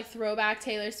were playing like throwback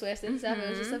Taylor Swift and stuff. It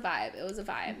was just a vibe. It was a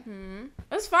vibe.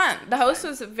 It was fun. The host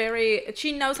was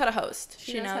she knows how to host.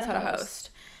 She knows how to host.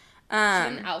 She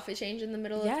had an outfit change in the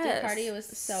middle of the party. It was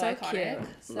so iconic. Cute.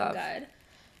 So good.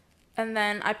 And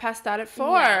then I passed out at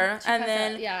 4. And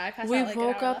then I passed we out like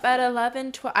woke up at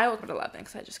 11, 12. I woke up at 11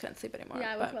 because I just couldn't sleep anymore.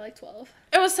 Yeah, I woke up at like 12.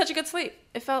 It was such a good sleep.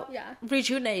 It felt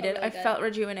rejuvenated. Really I felt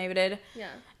rejuvenated. Yeah.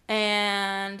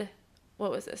 And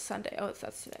what was this? Sunday. Oh,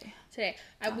 that's today.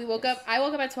 I woke up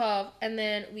at 12, and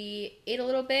then we ate a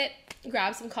little bit,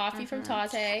 grabbed some coffee from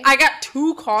Tate. I got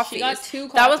 2 coffees. She got 2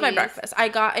 coffees. That was my breakfast. I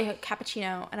got a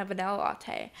cappuccino and a vanilla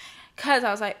latte because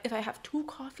I was like, if I have 2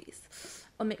 coffees,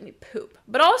 it'll make me poop.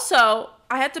 But also,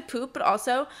 I had to poop, but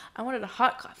also, I wanted a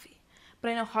hot coffee.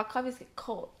 But I know hot coffees get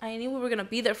cold. I knew we were going to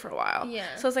be there for a while.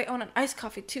 Yeah. So I was like, I want an iced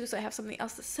coffee too, so I have something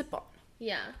else to sip on.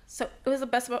 Yeah. So it was the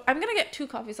best. I'm going to get 2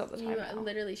 coffees all the time. You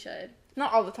literally should.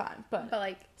 Not all the time, but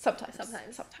like sometimes.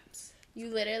 You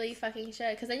literally fucking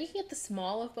should, because then you can get the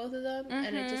small of both of them,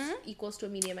 and it just equals to a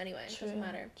medium anyway. It doesn't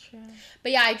matter. True.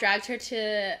 But yeah, I dragged her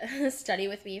to study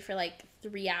with me for like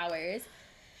 3 hours.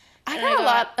 I got a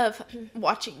lot of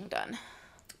watching done.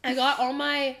 I got all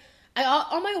my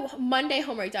Monday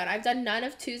homework done. I've done none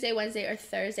of Tuesday, Wednesday, or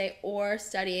Thursday, or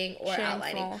studying, or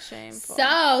outlining. Shameful.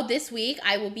 So this week,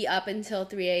 I will be up until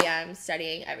 3 a.m.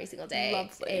 studying every single day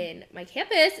in my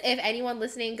campus. If anyone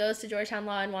listening goes to Georgetown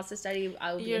Law and wants to study,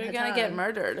 I will be in Hatang. You're going to get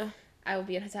murdered. I will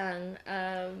be in Hatang.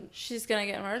 She's going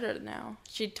to get murdered now.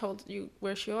 She told you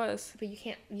where she was. But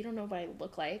you don't know what I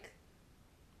look like.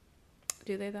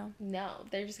 Do they, though? No.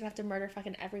 They're just going to have to murder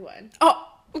fucking everyone. Oh!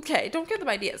 Okay, don't give them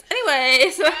ideas.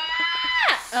 Anyways.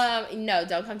 No,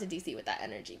 don't come to DC with that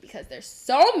energy because there's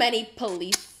so many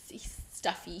police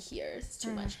stuffy here. It's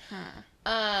too much.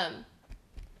 What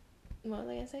was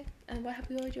I gonna say? And what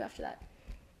would you do after that?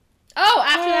 Oh,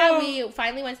 after that, we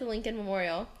finally went to Lincoln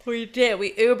Memorial. We did.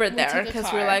 We Ubered there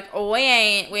because we were like, oh, we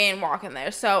ain't walking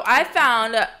there. So I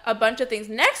found a bunch of things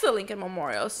next to the Lincoln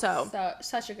Memorial. So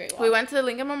such a great walk. We went to the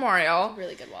Lincoln Memorial.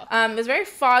 Really good walk. It was very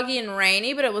foggy and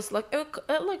rainy, but it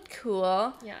looked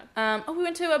cool. Yeah. We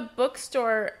went to a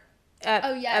bookstore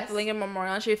at the Lincoln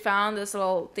Memorial, and she found this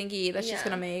little thingy that she's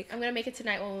gonna make. I'm gonna make it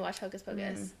tonight when we watch Hocus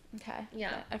Pocus. Okay.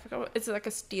 Yeah. I forgot. It's like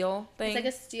a steel thing. It's like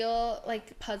a steel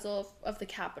puzzle of the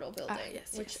Capitol building,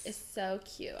 which is so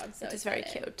cute. I'm so excited. It's very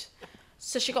cute.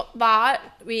 So she got that.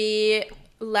 We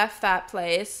left that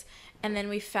place, and then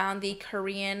we found the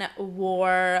Korean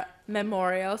War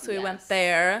Memorial. So we went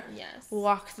there. Yes.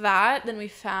 Walked that. Then we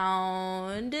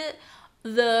found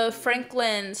the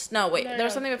Franklin's. No, wait. There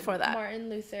was something before that. Martin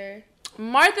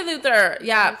Luther.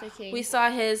 Yeah. We saw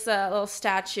his little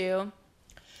statue.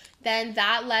 Then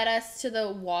that led us to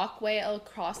the walkway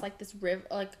across this river.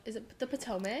 Is it the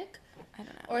Potomac? I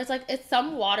don't know. Or it's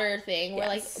some water thing where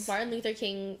like Yes. Martin Luther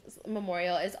King's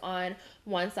memorial is on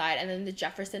one side and then the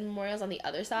Jefferson memorial is on the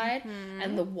other side,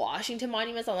 and the Washington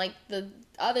monument's on like the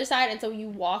other side, and so you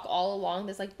walk all along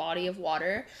this like body of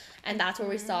water, and that's where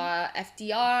we saw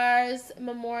FDR's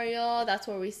memorial. That's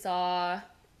where we saw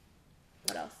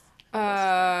what else?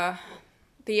 Not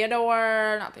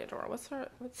Theodore. What's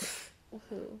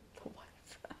Who?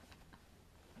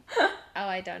 Oh,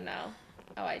 I don't know.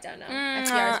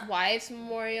 FDR's wife's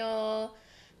memorial.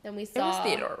 Then we saw. It was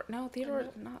Theodore. No, Theodore.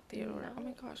 Not Theodore. No. Oh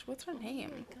my gosh, what's her name?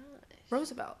 Oh my gosh.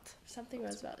 Roosevelt. Something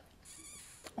Roosevelt.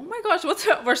 Oh my gosh,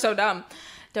 we're so dumb.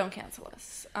 Don't cancel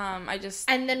us. I just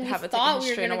and then we haven't thought taken we were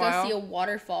history gonna in a go see a while.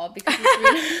 waterfall because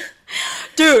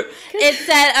Dude, it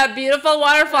said a beautiful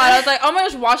waterfall. I was like, oh my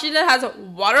gosh, Washington has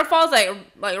waterfalls, like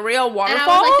real waterfalls. And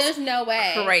I was like, there's no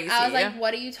way. Crazy. I was like,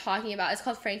 what are you talking about? It's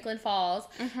called Franklin Falls.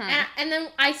 And then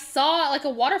I saw like a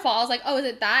waterfall. I was like, oh, is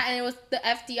it that? And it was the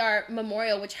FDR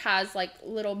Memorial, which has like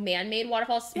little man-made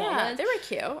waterfalls, small ones. They were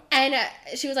cute. And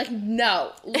she was like,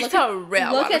 no, It's a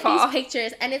real look waterfall. at these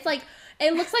pictures, and it's like.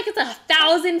 It looks like it's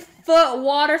 1,000-foot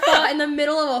waterfall in the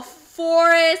middle of a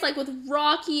forest, like with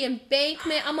rocky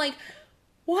embankment. I'm like,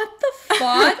 what the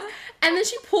fuck? And then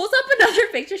she pulls up another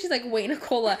picture. She's like, wait,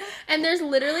 Nicola. And there's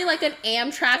literally like an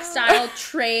Amtrak-style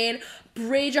train,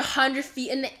 bridge 100 feet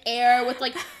in the air with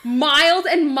like miles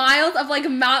and miles of like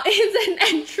mountains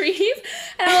and trees.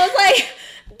 And I was like,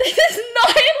 this is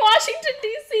not in Washington,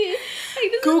 D.C.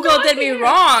 Like, Google did me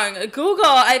wrong.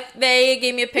 They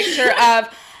gave me a picture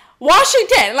of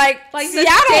Washington, like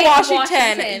Seattle,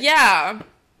 Washington. Yeah.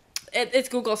 It's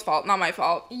Google's fault, not my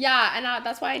fault. Yeah, and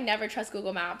that's why I never trust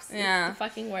Google Maps. Yeah. It's the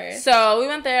fucking worst. So we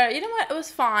went there. You know what? It was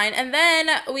fine. And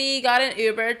then we got an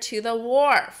Uber to the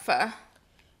wharf.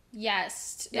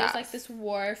 Yes. There's like this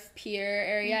wharf pier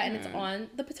area, and it's on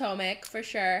the Potomac for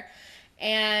sure.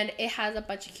 And it has a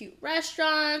bunch of cute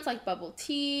restaurants, like bubble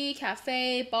tea,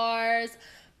 cafe, bars,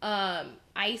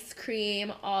 ice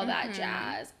cream, all that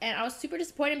jazz. And I was super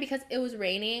disappointed because it was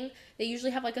raining. They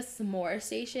usually have like a s'more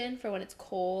station for when it's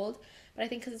cold, but I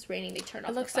think because it's raining, they turn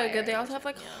off. It looks the so good. They fire, also have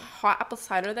like yeah. hot apple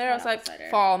cider there. I was like, cider.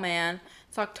 fall, man.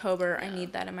 It's October. I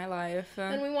need that in my life.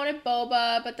 And we wanted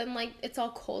boba, but then like it's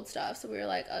all cold stuff, so we were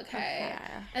like, okay.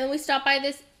 And then we stopped by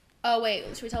this. Oh wait,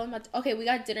 should we tell them about? Okay, we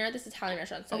got dinner at this Italian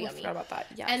restaurant. So yummy. I forgot about that.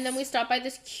 Yes. And then we stopped by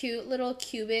this cute little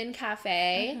Cuban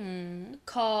cafe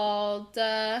called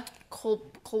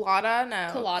Colada. No.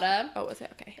 Colada. Oh, was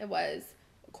it? Okay. It was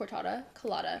Cortada.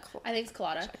 Colada. I think it's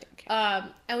Colada. Okay.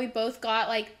 And we both got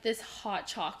like this hot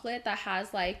chocolate that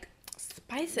has like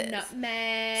spices,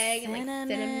 nutmeg, and like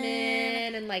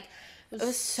cinnamon, and like. It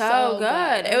was so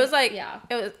good. It was like, yeah.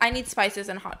 It was. I need spices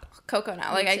in hot cocoa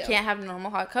now. Like, I can't have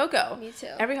normal hot cocoa. Me too.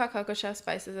 Every hot cocoa should have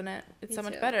spices in it. It's so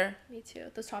much better. Me too.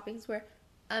 Those toppings were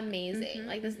amazing.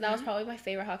 Like this, that was probably my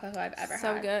favorite hot cocoa I've ever had.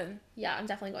 So good. Yeah, I'm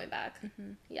definitely going back.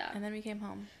 Yeah. And then we came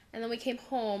home.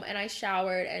 And I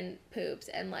showered and pooped,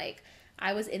 and like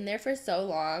I was in there for so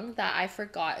long that I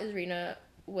forgot Irina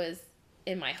was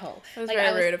in my home. It was like,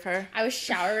 very rude of her. I was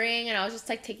showering and I was just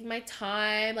like taking my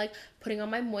time, like putting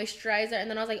on my moisturizer, and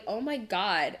then I was like, oh my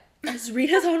god,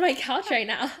 Rita's on my couch right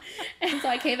now. And so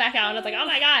I came back out and I was like, oh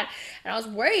my god. And I was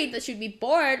worried that she'd be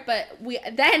bored, but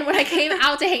then when I came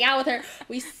out to hang out with her,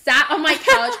 we sat on my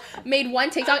couch, made one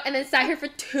TikTok, and then sat here for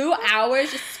 2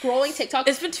 hours just scrolling TikTok.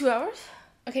 It's been 2 hours?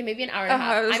 Okay, maybe an hour and a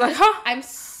half. I was like, huh? I'm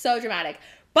so dramatic.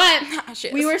 But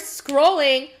we were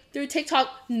scrolling through TikTok,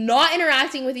 not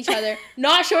interacting with each other,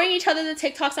 not showing each other the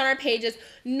TikToks on our pages,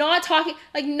 not talking,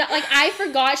 like I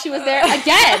forgot she was there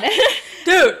again.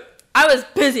 Dude, I was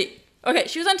busy. Okay,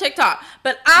 she was on TikTok,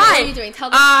 but what were you doing? Tell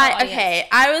the audience. Okay,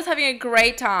 I was having a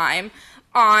great time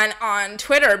on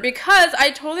Twitter because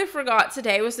I totally forgot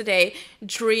today was the day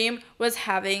Dream was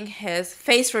having his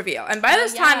face reveal. And by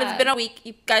this time, it's been a week.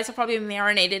 You guys have probably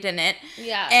marinated in it.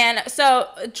 Yeah. And so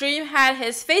Dream had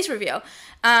his face reveal.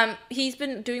 He's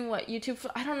been doing YouTube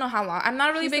for I don't know how long. I'm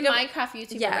not really big on Minecraft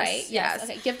YouTuber, right? Yes.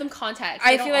 Okay, give them context.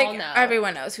 I feel like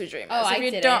everyone knows who Dream is. Oh,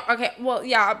 if you don't, okay, well,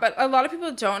 yeah, but a lot of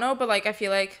people don't know. But like, I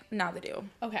feel like now they do.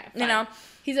 Okay, fine. You know,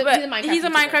 he's a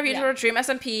Minecraft YouTuber, Dream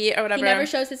SMP or whatever. He never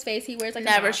shows his face. He wears like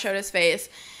never showed his face,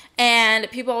 and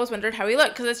people always wondered how he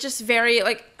looked because it's just very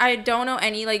like I don't know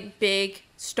any like big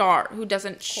star who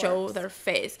doesn't show their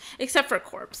face except for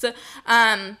Corpse.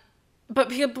 But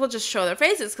people just show their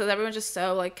faces because everyone's just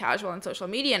so like casual on social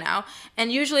media now. And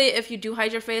usually if you do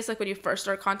hide your face, like when you first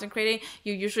start content creating,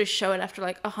 you usually show it after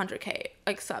like 100K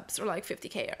like subs or like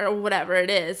 50K or whatever it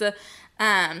is.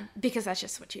 Because that's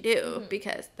just what you do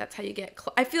because that's how you get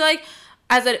I feel like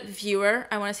as a viewer,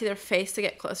 I want to see their face to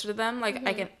get closer to them. Like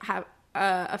I can have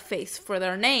a face for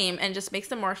their name and just makes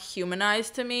them more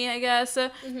humanized to me, I guess.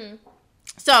 Mm-hmm.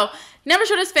 So, never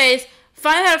showed his face.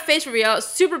 Finally had a face reveal,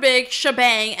 super big,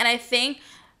 shebang, and I think...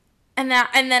 And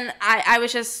then I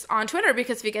was just on Twitter,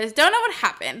 because if you guys don't know what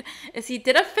happened, is he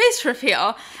did a face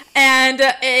reveal, and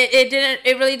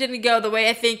it really didn't go the way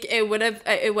I think it would have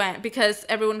it went, because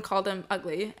everyone called him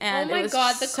ugly, and it was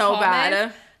so bad.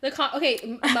 A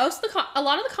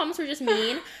lot of the comments were just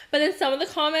mean, but then some of the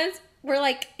comments were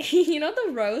like, you know,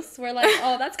 the roasts were like,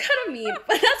 oh, that's kind of mean,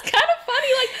 but that's kind of funny.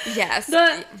 Like, yes,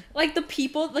 the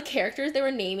people, the characters they were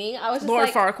naming, I was just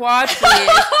Lord like, Farquaad, please.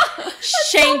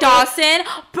 Shane Dawson.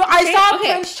 But I saw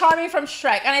Prince Charming from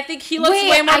Shrek, and I think he looks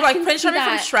way more like Prince Charming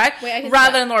from Shrek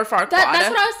rather than Lord Farquaad. That's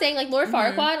what I was saying. Like Lord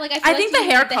Farquaad, like I think the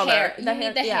hair color. You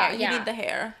need the hair. You need the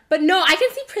hair. But no, I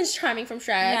can see Prince Charming from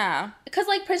Shrek. Yeah. Because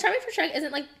like Prince Charming from Shrek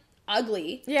isn't like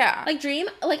ugly. Yeah. Like Dream,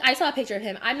 like I saw a picture of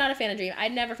him. I'm not a fan of Dream. I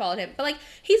never followed him. But like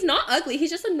he's not ugly. He's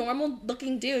just a normal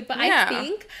looking dude. But I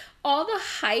think all the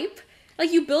hype,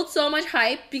 like you build so much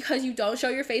hype because you don't show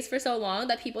your face for so long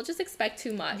that people just expect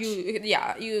too much. You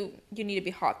need to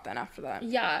be hot then after that.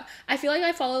 Yeah. I feel like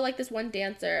I follow like this one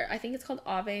dancer. I think it's called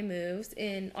Ave Moves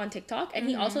on TikTok, and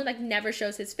he also like never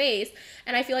shows his face,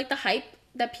 and I feel like the hype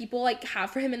that people like have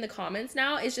for him in the comments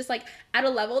now is just like at a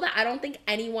level that I don't think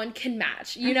anyone can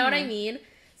match. You know what I mean?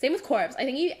 Same with Corpse. I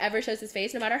think he ever shows his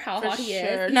face, no matter how hot he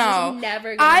is, he's just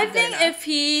never gonna I be think good enough. if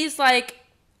he's like,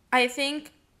 I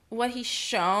think what he's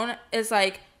shown is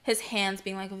like his hands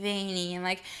being like veiny, and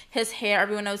like his hair,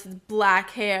 everyone knows it's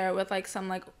black hair with like some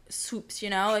like swoops, you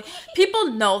know? Like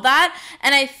people know that,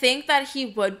 and I think that he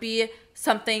would be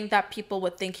something that people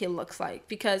would think he looks like,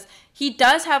 because he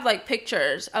does have like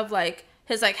pictures of like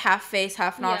his like half face,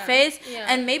 half not face,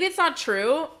 and maybe it's not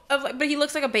true of like, but he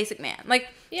looks like a basic man. Like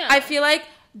I feel like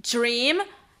Dream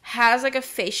has like a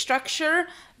face structure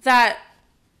that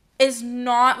is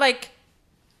not like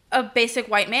a basic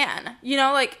white man. You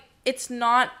know, like it's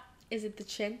not. Is it the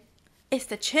chin? It's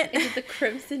the chin. Is it the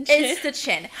crimson chin? It's the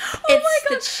chin. Oh it's my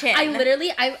God. the chin. I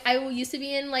literally, I used to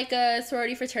be in like a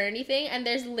sorority fraternity thing, and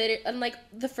there's like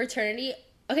the fraternity.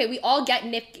 Okay, we all get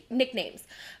nicknames.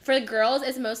 For the girls,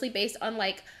 it's mostly based on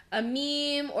like a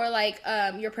meme or like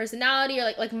your personality,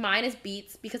 or like mine is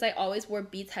Beats, because I always wore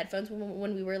Beats headphones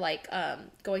when we were like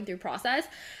going through process,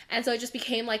 and so it just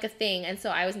became like a thing, and so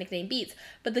I was nicknamed Beats.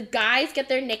 But the guys get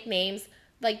their nicknames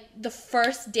like the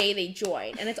first day they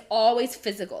join, and it's always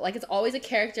physical. Like it's always a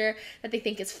character that they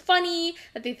think is funny,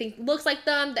 that they think looks like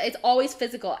them, that it's always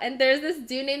physical. And there's this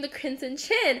dude named the Crimson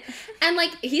Chin, and like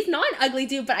he's not an ugly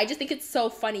dude, but I just think it's so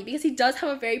funny because he does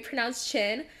have a very pronounced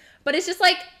chin, but it's just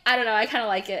like, I don't know, I kind of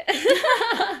like it.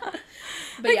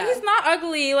 But like, he's not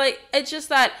ugly, like it's just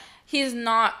that he's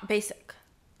not basic.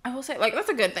 I will say, like, that's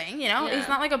a good thing, you know? Yeah. He's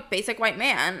not, like, a basic white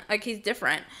man. Like, he's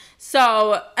different.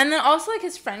 So, and then also, like,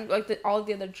 his friend, like, all of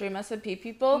the other Dream SMP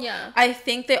people, I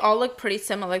think they all look pretty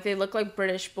similar. Like, they look like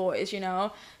British boys, you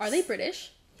know? Are they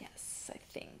British? Yes, I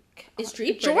think. Is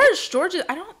Dream British? George is,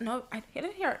 I don't know. I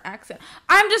didn't hear an accent.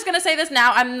 I'm just going to say this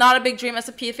now. I'm not a big Dream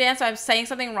SMP fan, so I'm saying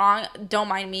something wrong. Don't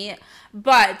mind me.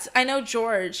 But I know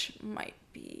George might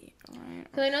be.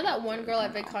 Because I know that one girl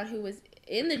at VidCon who was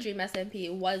in the Dream SMP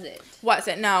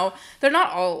wasn't. No, they're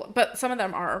not all, but some of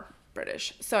them are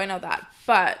British, so I know that.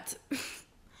 But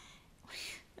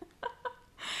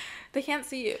they can't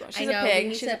see you. She's a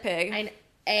pig. She's a pig.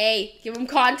 Hey, give them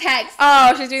context.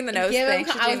 Oh, she's doing the nose thing.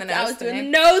 I was doing the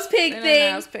nose pig thing.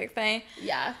 The nose pig thing.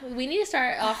 Yeah, we need to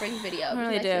start offering video. I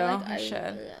really do. I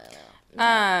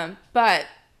should. But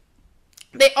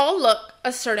they all look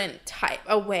a certain type,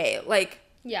 a way, like.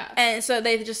 Yeah. And so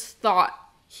they just thought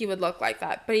he would look like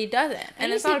that, but he doesn't,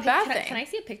 and it's not a bad thing. Can I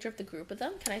see a picture of the group of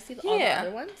them? Can I see all the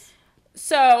other ones?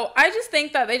 So I just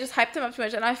think that they just hyped him up too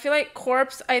much, and I feel like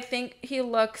Corpse, I think he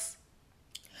looks...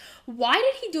 Why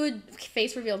did he do a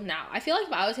face reveal now? I feel like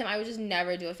if I was him, I would just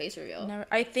never do a face reveal. Never.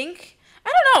 I don't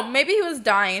know, maybe he was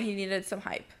dying and he needed some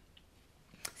hype.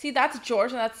 See, that's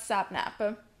George and that's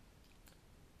Sapnap.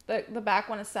 The back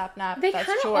one is Sapnap. They kind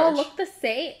of all look the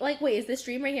same. Like, wait, is this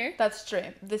Dream right here? That's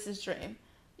Dream. This is Dream.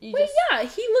 Yeah,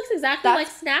 he looks exactly like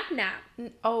Snap.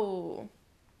 Oh.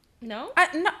 No? I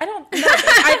don't know.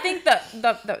 I think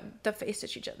the face that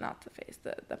she just, not the face,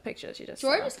 the picture that she just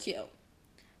George saw. is cute.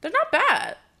 They're not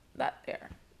bad. That's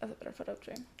a better photo of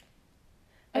Dream.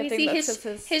 I think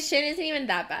his chin isn't even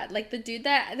that bad. Like the dude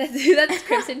that's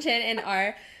Crimson Chin in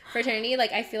our fraternity,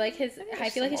 like I feel like his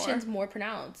chin's more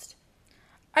pronounced.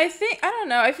 I don't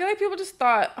know. I feel like people just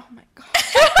thought, oh my God.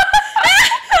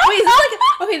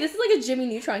 Wait, this is like a Jimmy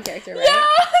Neutron character, right? Yeah.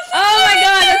 Oh my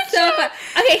God, that's so fun.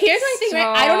 Okay, here's my thing, right?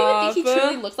 I don't even think he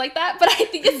truly looks like that, but I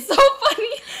think it's so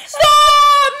funny.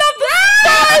 Stop! Not that!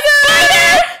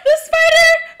 spider! The spider!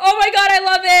 Oh my god, I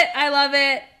love it. I love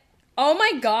it. Oh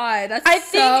my god, that's I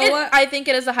think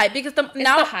it is the hype because the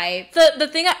hype. The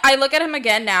thing I look at him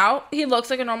again now, he looks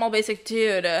like a normal basic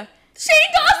dude. Shane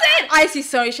Dawson! I see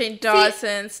so many Shane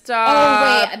Dawson. Stop.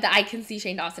 Oh wait, I can see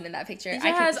Shane Dawson in that picture.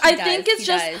 Yes, I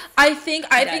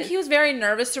think he was very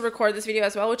nervous to record this video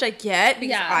as well, which I get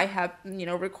because I have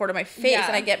recorded my face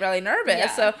and I get really nervous.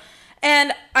 Yeah. So,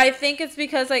 and I think it's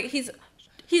because like he's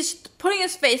putting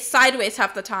his face sideways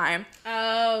half the time.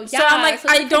 Oh, yeah. So I'm like,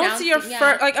 I don't see your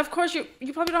first... Like, of course, you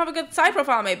probably don't have a good side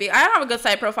profile, maybe. I don't have a good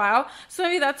side profile. So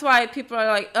maybe that's why people are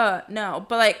like, no.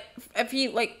 But, like, if he,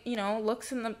 like,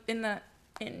 looks in the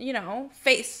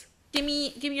face. Give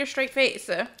me your straight face.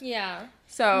 Yeah.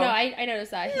 So... No, I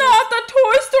noticed that. Not the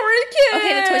Toy Story kid!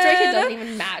 Okay, the Toy Story kid doesn't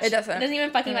even match. It doesn't. It doesn't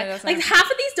even fucking match. Like, half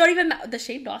of these don't even match. The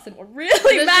Shane Dawson one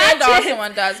really matches. The Shane Dawson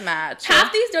one does match.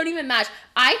 Half these don't even match.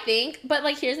 I think, but,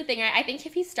 like, here's the thing, right? I think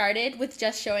if he started with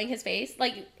just showing his face,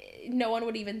 like, no one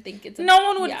would even think it's... No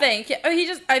one would think. Yeah,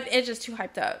 it's just too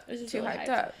hyped up. It's just too hyped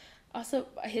up. Also,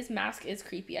 his mask is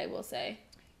creepy, I will say.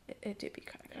 It did be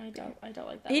kind of I don't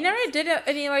like that. He never did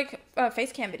any like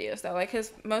face cam videos though. Like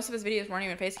most of his videos weren't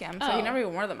even face cam, so he never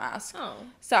even wore the mask. Oh.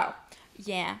 So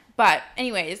yeah, but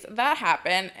anyways, that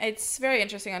happened. It's very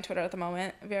interesting on Twitter at the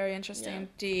moment. Very interesting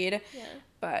indeed. Yeah.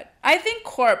 But I think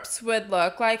Corpse would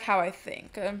look like how I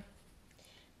think.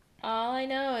 All I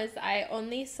know is I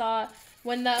only saw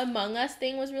when the Among Us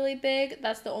thing was really big.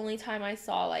 That's the only time I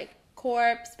saw like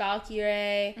Corpse,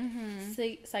 Valkyrie,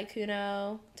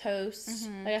 Saikuno, Toast.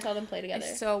 Like I saw them play together. I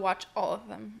still watch all of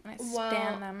them. And I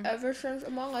stand them. Ever since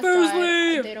Among Us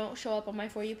died, they don't show up on my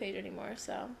For You page anymore.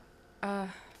 So. But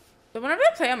whenever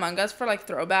I play Among Us for like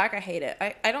throwback, I hate it.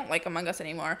 I don't like Among Us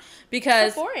anymore because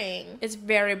it's boring. It's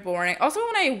very boring. Also,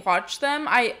 when I watched them,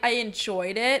 I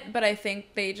enjoyed it, but I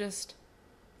think they just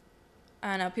I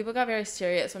don't know. People got very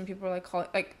serious when people were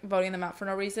like voting them out for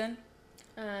no reason.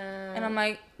 And I'm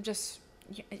like,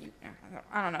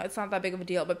 I don't know. It's not that big of a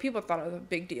deal, but people thought it was a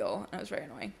big deal, and it was very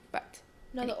annoying. But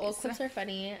no, the old clips are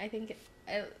funny. I think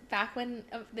back when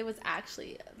it was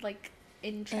actually like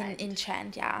in trend. In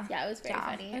trend, yeah. Yeah, it was very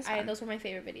funny. Those were my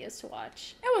favorite videos to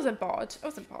watch. It wasn't bad.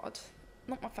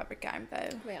 Not my favorite game though.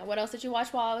 Yeah. What else did you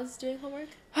watch while I was doing homework?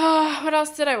 What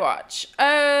else did I watch?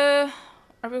 Are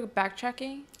we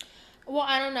backtracking? Well,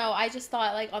 I don't know. I just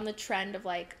thought like on the trend of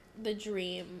like the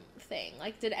dream thing.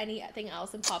 Like, did anything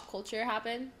else in pop culture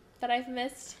happen that I've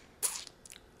missed?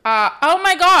 Oh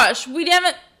my gosh, we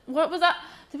haven't. What was that?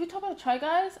 Did we talk about the Try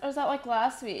Guys, or was that like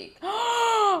last week?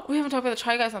 We haven't talked about the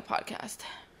Try Guys on the podcast.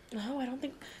 No, I don't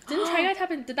think. Didn't Try Guys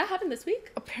happen? Did that happen this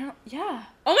week? Apparently, yeah.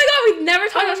 Oh my god, we've never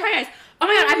talked about Try Guys. Oh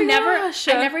my god,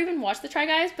 I've never even watched the Try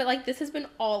Guys, but like this has been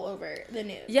all over the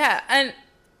news. Yeah, and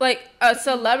like a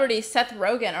celebrity, Seth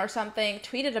Rogen or something,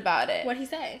 tweeted about it. What'd he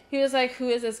say? He was like, "Who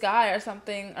is this guy?" or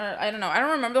something, or I don't know. I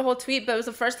don't remember the whole tweet, but it was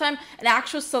the first time an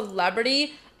actual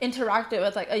celebrity interacted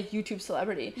with like a YouTube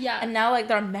celebrity. Yeah. And now like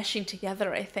they're meshing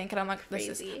together, I think, and I'm like, this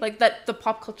Crazy. is like that the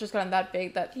pop culture's gotten that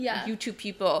big that Yeah. YouTube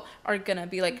people are gonna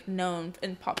be like known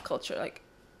in pop culture, like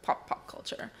pop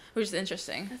culture, which is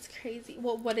interesting. That's crazy.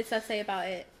 Well, what did Seth say about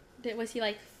it? Was he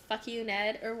like, "Fuck you,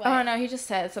 Ned," or what? Oh no, he just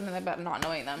said something about not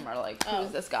knowing them or like who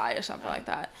is this guy or something like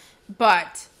that.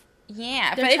 But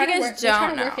yeah, but if you guys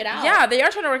don't know, yeah, they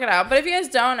are trying to work it out. But if you guys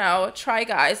don't know, Try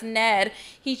Guys, Ned,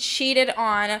 he cheated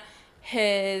on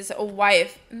his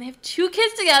wife, and they have 2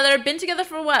 kids together. Been together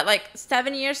for what, like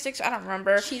 7 years, 6? I don't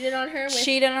remember. Cheated on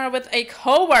her with a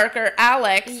coworker,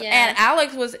 Alex, and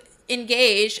Alex was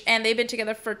engaged, and they've been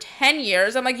together for 10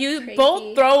 years. I'm like, you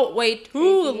both throw away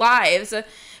 2 lives.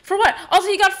 For what? Also,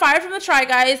 he got fired from the Try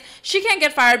Guys. She can't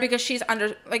get fired because she's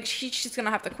under, like, she's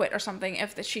gonna have to quit or something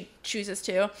if she chooses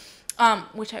to.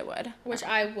 Which I would.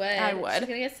 I would. She's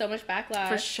gonna get so much backlash.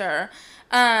 For sure.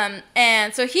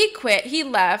 And so he quit, he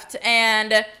left,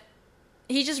 and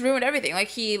he just ruined everything. Like,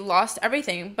 he lost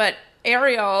everything. But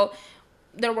Ariel,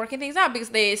 they're working things out because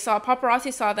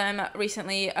paparazzi saw them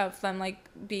recently of them, like,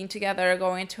 being together,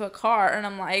 going into a car, and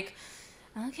I'm like,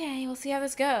 okay, we'll see how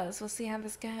this goes.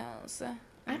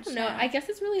 I don't know. I guess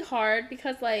it's really hard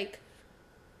because, like,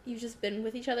 you've just been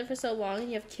with each other for so long and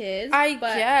you have kids. I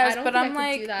guess, but I'm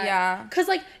like, yeah. Because,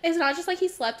 like, it's not just, like, he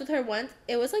slept with her once.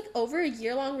 It was, like, over a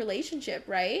year-long relationship,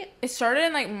 right? It started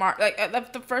in, like, March. Like,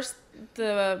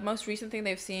 the most recent thing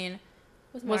they've seen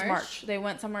was March. They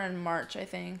went somewhere in March, I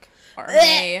think. Or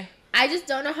May. I just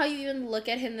don't know how you even look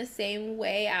at him the same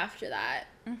way after that.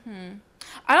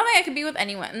 I don't think I could be with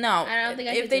anyone. No. I don't think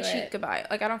I could If they cheat, goodbye.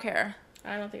 Like, I don't care.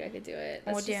 I don't think I could do it.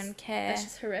 That's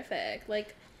just horrific.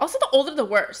 Like, also, the older the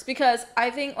worse, because I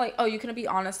think, like, oh, you can be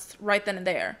honest right then and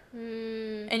there,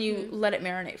 and you let it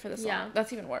marinate for this long.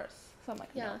 That's even worse. So I'm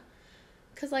like, no.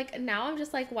 Because, like, now I'm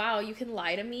just like, wow, you can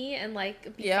lie to me and,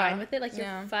 like, be fine with it. Like,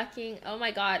 you're fucking, oh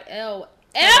my god, ew.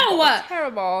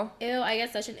 Terrible. Ew, I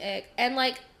get such an ick. And,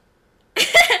 like,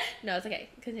 no, it's okay.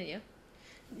 Continue.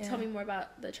 Yeah. Tell me more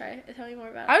about the try. Tell me more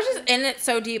about it. I was just in it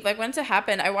so deep. Like, once it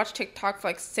happened, I watched TikTok for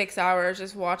like 6 hours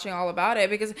just watching all about it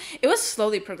because it was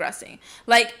slowly progressing.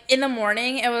 Like, in the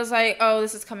morning, it was like, oh,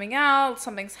 this is coming out.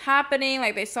 Something's happening.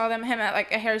 Like, they saw him at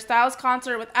like a Harry Styles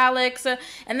concert with Alex.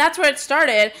 And that's where it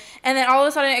started. And then all of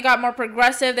a sudden, it got more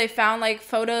progressive. They found like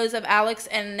photos of Alex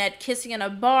and Ned kissing in a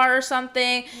bar or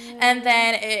something. And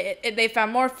then they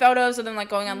found more photos of them like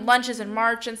going on lunches in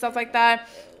March and stuff like that.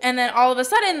 And then all of a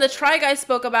sudden, the Try Guys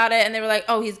spoke about it, and they were like,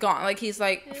 oh, he's gone. Like, he's,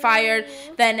 like, fired.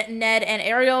 Then Ned and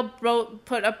Ariel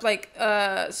put up, like,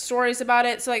 stories about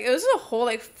it. So, like, it was a whole,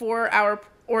 like, 4-hour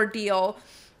ordeal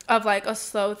of, like, a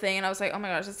slow thing. And I was like, oh, my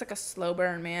gosh, it's, like, a slow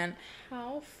burn, man.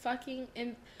 How fucking...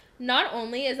 Not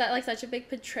only is that, like, such a big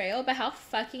betrayal, but how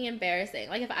fucking embarrassing.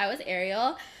 Like, if I was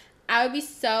Ariel, I would be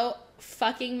so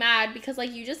fucking mad because,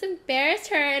 like, you just embarrassed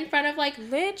her in front of, like,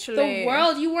 literally the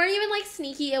world. You weren't even, like,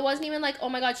 sneaky. It wasn't even like, oh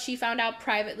my god, she found out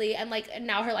privately and, like,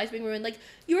 now her life's being ruined. Like,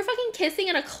 you were fucking kissing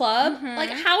in a club. Like,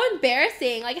 how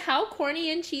embarrassing. Like, how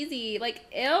corny and cheesy. Like,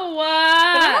 ew. But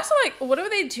I'm also like, what do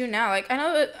they do now? Like,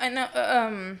 I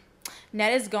know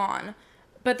Ned is gone.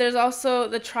 But there's also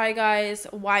the Try Guys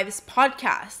Wives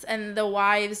podcast, and the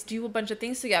wives do a bunch of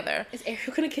things together. Is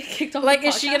Ariel gonna get kicked off? Like,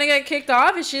 is she gonna get kicked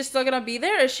off? Is she still gonna be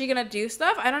there? Is she gonna do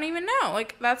stuff? I don't even know.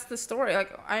 Like, that's the story.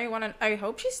 Like, I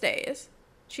hope she stays.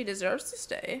 She deserves to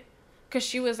stay, cause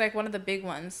she was like one of the big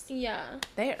ones. Yeah.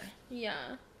 There.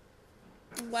 Yeah.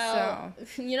 Well,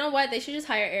 you know what? They should just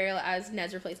hire Ariel as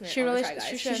Ned's replacement. She really Try Guys.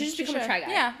 She should just become a Try Guy.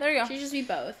 Yeah, there you go. She should just be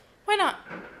both. Why not?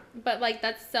 But, like,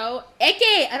 that's so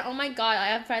icky. And, oh, my God, I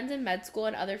have friends in med school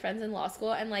and other friends in law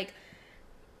school. And, like,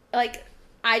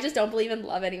 I just don't believe in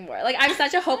love anymore. Like, I'm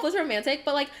such a hopeless romantic.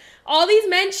 But, like, all these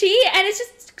men cheat. And it's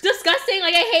just disgusting.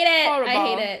 Like, I hate it. Horrible.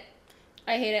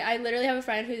 I hate it. I literally have a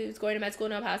friend who's going to med school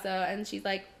in El Paso. And she's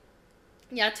like,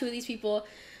 yeah, 2 of these people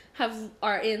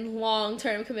are in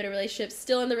long-term committed relationships.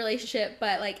 Still in the relationship.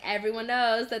 But, like, everyone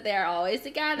knows that they're always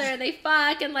together. And they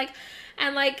fuck. And, like,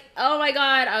 oh my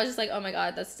god, I was just like, oh my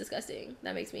god, that's disgusting.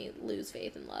 That makes me lose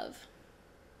faith in love.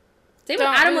 Same with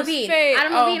Adam Levine. Faith.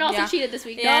 Adam Levine also cheated this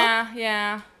week,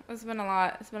 Yeah. It's been a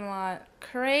lot.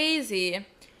 Crazy.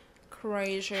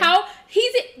 How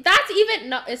that's even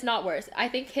not, it's not worse. I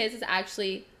think his is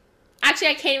actually I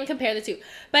can't even compare the two.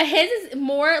 But his is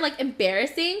more, like,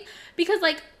 embarrassing because,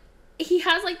 like, he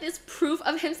has, like, this proof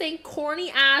of him saying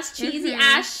corny ass, cheesy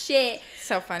ass shit.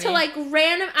 So funny. To, like,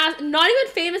 random ass, not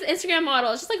even famous Instagram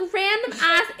models, just, like, random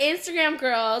ass Instagram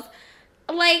girls.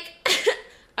 Like,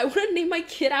 I want to name my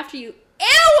kid after you.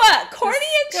 Ew! Corny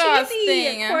and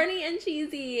cheesy. Corny and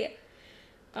cheesy.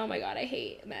 Oh my god, I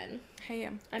hate men. Hate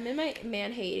him. I'm in my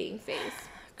man-hating phase.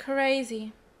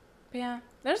 Crazy. But yeah.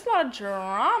 There's a lot of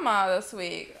drama this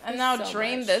week. And now so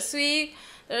Dream much. This week.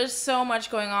 There's so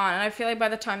much going on, and I feel like by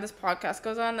the time this podcast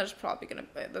goes on, there's going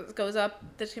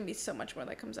to be so much more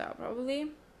that comes out,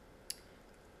 probably.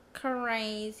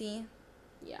 Crazy.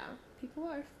 Yeah. People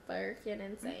are fucking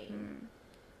insane.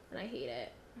 And I hate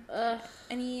it. Ugh.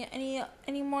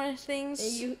 Any more things? Do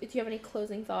you have any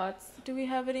closing thoughts? Do we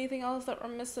have anything else that we're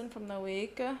missing from the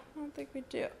week? I don't think we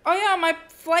do. Oh yeah, my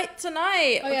flight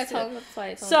tonight. Oh yeah, tell them the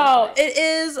flight. So it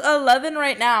is 11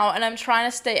 right now, and I'm trying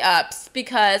to stay up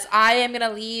because I am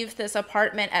gonna leave this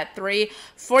apartment at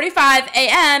 3:45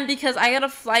 a.m. because I got a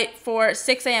flight for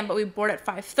 6 a.m. but we board at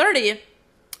 5:30,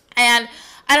 and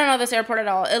I don't know this airport at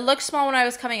all. It looked small when I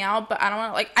was coming out, but I don't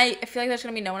want to, like, I feel like there's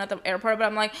going to be no one at the airport, but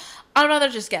I'm like, I'd rather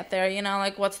just get there, you know,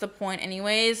 like, what's the point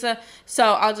anyways? So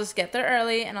I'll just get there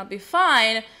early, and I'll be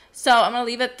fine. So I'm going to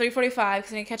leave at 3:45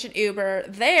 because I'm going to catch an Uber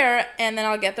there, and then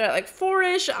I'll get there at, like,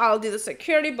 4-ish. I'll do the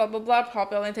security, blah, blah, blah.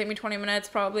 Probably only take me 20 minutes,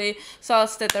 probably. So I'll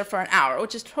sit there for an hour,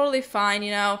 which is totally fine,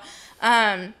 you know.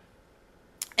 And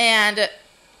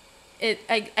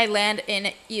I land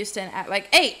in Houston at, like,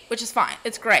 8, which is fine.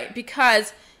 It's great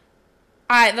because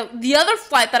the other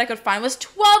flight that I could find was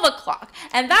 12 o'clock.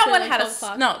 And that one had a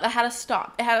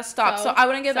stop. It had a stop. So I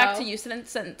wouldn't get back to Houston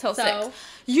until 6.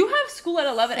 You have school at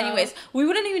 11 anyways. We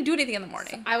wouldn't even do anything in the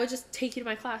morning. So I would just take you to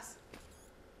my class.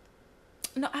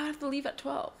 No, I would have to leave at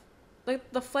 12.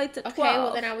 Like, the flight's at 12. Okay,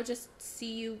 well, then I would just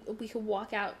see you. We could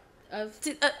walk out.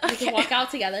 We could walk out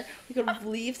together. We could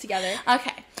leave together.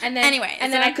 Okay. And then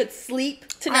then I could sleep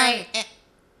tonight.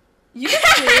 You can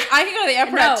sleep. I can go to the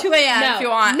airport at 2 a.m. if you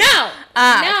want. No.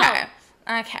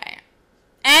 No. Okay.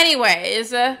 Anyways.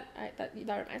 That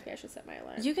reminds me I should set my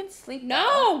alarm. You can sleep.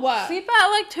 No. Though. Sleep at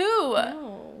like 2.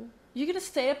 No. You're gonna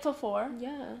stay up till 4?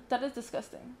 Yeah. That is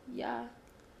disgusting. Yeah.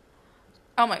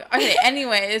 Oh my god. Okay,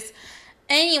 anyways,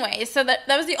 so that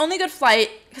was the only good flight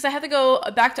because I had to go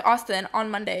back to Austin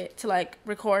on Monday to like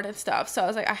record and stuff. So I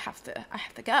was like, I have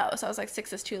to go. So I was like,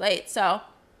 6 is too late. So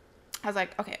I was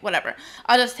like, okay, whatever.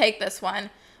 I'll just take this one.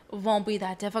 Won't be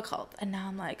that difficult. And now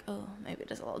I'm like, oh, maybe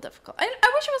it is a little difficult. I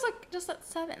wish it was like just at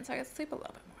 7 so I could sleep a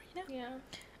little bit more, you know?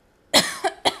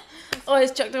 Yeah.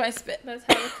 Always choked on my spit. That's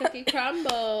how the cookie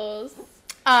crumbles.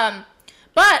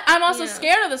 But I'm also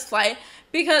scared of this flight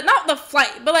because, not the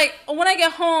flight, but like when I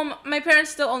get home, my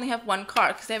parents still only have one car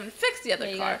because they haven't fixed the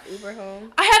other car. You Uber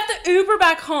home. I have to Uber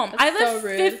back home. That's I live so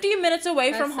rude. 50 minutes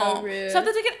away from home. Rude. So I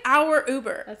have to take an hour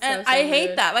Uber. That's and so I hate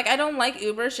rude. that. Like, I don't like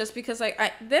Ubers just because, like,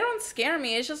 they don't scare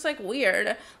me. It's just, like,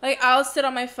 weird. Like, I'll sit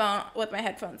on my phone with my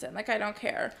headphones in. Like, I don't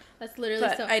care. That's literally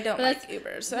but so... I don't like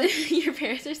Ubers. So. Your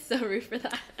parents are so rude for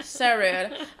that. So rude.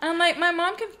 And I'm like, my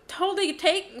mom can totally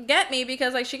get me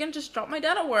because, like, she can just drop my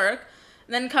dad at work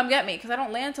and then come get me because I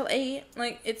don't land till 8.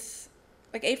 Like, it's...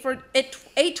 Like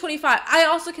 8:25. I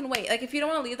also can wait. Like if you don't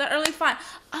want to leave that early, fine.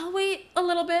 I'll wait a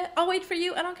little bit. I'll wait for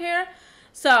you. I don't care.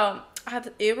 So I have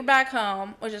to Uber back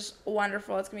home, which is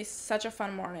wonderful. It's gonna be such a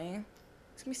fun morning.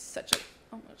 It's gonna be such a.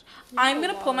 Oh my gosh. I'm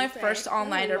gonna pull my first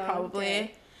all-nighter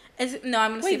probably. No,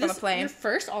 I'm gonna sleep on the plane. Your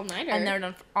first all-nighter? I've never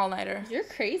done all-nighter. You're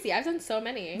crazy. I've done so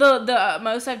many. The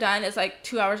most I've done is like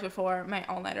 2 hours before my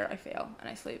all-nighter. I fail and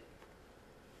I sleep.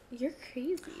 You're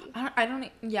crazy. I don't.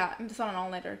 Yeah, I'm just on an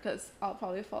all-nighter because I'll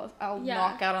probably fall. I'll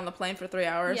knock out on the plane for 3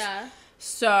 hours. Yeah.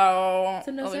 So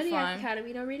no Zodiac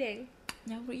Academy, no reading.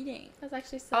 No reading. That's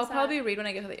actually so I'll sad. probably read when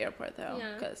I get to the airport though.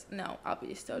 Yeah. Because I'll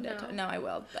be so dead. No. No, I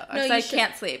will. Though. No, I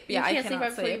can't sleep. Yeah, I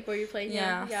cannot sleep. Before you're playing.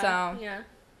 Yeah. So. Yeah.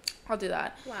 I'll do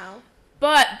that. Wow.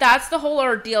 But that's the whole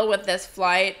ordeal with this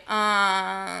flight.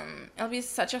 It'll be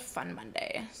such a fun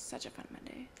Monday. Such a fun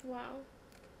Monday. Wow.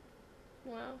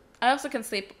 Wow. I also can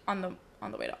sleep on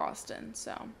the way to Austin,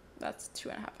 so that's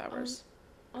 2.5 hours.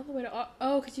 On the way to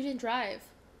because you didn't drive.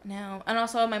 No, and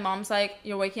also my mom's like,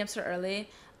 you're waking up so early,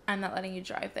 I'm not letting you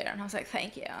drive there, and I was like,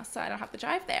 thank you, so I don't have to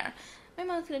drive there. My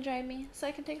mom's gonna drive me, so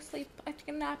I can take a sleep, I take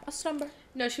a nap, a slumber.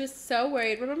 No, she was so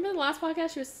worried. Remember the last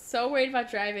podcast? She was so worried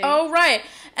about driving. Oh right,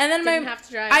 and then didn't have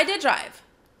to drive. I did drive.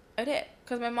 I did,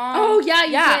 because my mom. Oh yeah,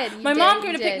 you did. My mom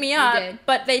came to pick me up,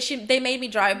 but they made me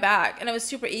drive back, and it was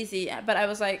super easy. But I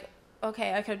was like,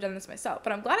 okay, I could have done this myself.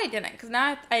 But I'm glad I didn't, because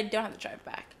now I don't have to drive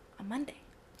back on Monday.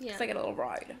 Yeah. It's like a little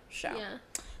ride show. Yeah.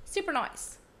 Super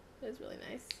nice. It was really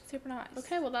nice. Super nice.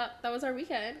 Okay, well that was our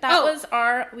weekend. That was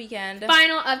our weekend.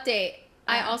 Final update.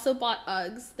 I also bought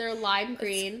Uggs. They're lime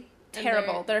green.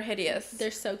 Terrible. They're hideous.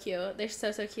 They're so cute. They're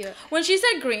so cute. When she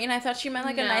said green, I thought she meant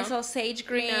like a nice little sage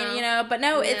green, you know. But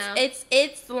no,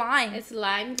 it's lime. It's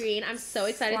lime green. I'm so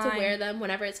excited to wear them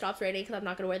whenever it stops raining because I'm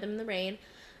not gonna wear them in the rain.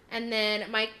 And then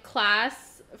my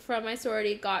class from my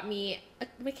sorority got me a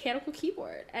mechanical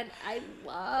keyboard, and I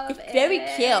love it. Very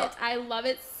cute. I love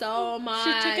it so much.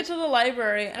 She took it to the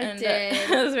library, and I did.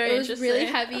 It was very interesting. Really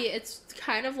heavy. It's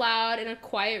kind of loud in a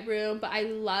quiet room, but I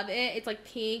love it. It's like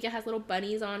pink. It has little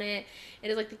bunnies on it. It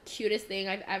is like the cutest thing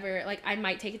I've ever. Like, I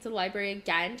might take it to the library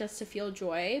again just to feel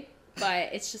joy,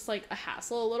 but it's just like a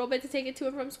hassle a little bit to take it to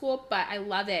and from school. But I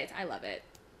love it. I love it.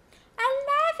 I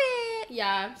love it.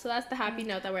 Yeah, so that's the happy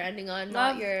note that we're ending on,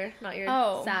 not your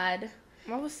sad.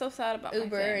 What was so sad about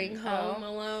Ubering home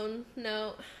alone?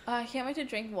 No. I can't wait to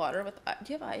drink water with.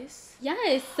 Do you have ice?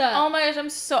 Yes. Oh my gosh, I'm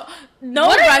so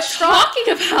what restaurant. Are you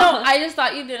talking about? No, I just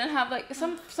thought you didn't have like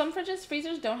some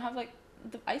freezers don't have like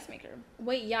the ice maker.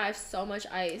 Wait, yeah, I have so much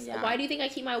ice. Yeah. Why do you think I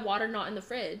keep my water not in the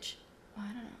fridge? I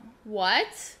don't know.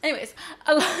 What? Anyways,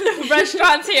 a lot of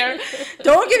restaurants here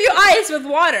don't give you ice with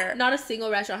water. Not a single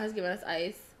restaurant has given us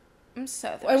ice. I'm so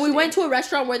thirsty. And we went to a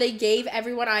restaurant where they gave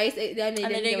everyone ice, and they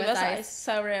didn't give us ice.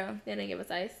 So real. They didn't give us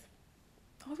ice.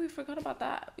 Oh, we forgot about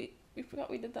that. We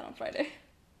forgot we did that on Friday.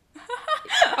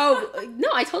 Oh, no,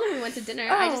 I told them we went to dinner.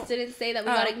 I just didn't say that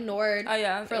we got ignored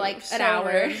for like an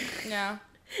hour. Rude. Yeah.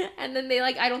 And then they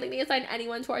I don't think they assigned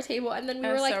anyone to our table. And then we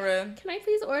were like, can I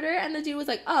please order? And the dude was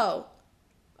like, oh.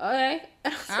 Okay.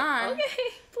 And I was like, okay,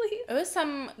 please. It was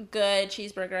some good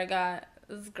cheeseburger I got.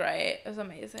 It was great. It was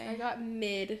amazing. I got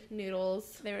mid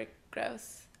noodles. They were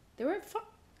gross. They were fun.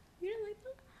 You didn't like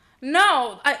them?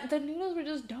 No, the noodles were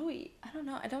just doughy. I don't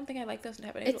know. I don't think I like those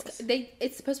type of noodles.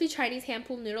 It's supposed to be Chinese hand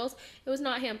pulled noodles. It was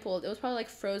not hand pulled. It was probably like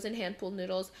frozen hand pulled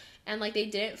noodles, and like they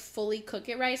didn't fully cook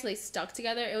it right, so they stuck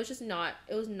together. It was just not.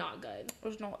 It was not good. It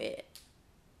was not it.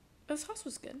 The sauce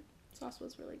was good. Sauce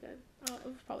was really good. Oh, it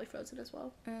was probably frozen as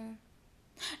well.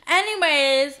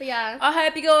 Anyways, But yeah. I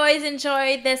hope you guys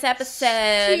enjoyed this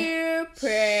episode.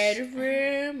 Stupid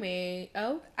roommate.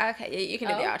 Oh. Okay, you can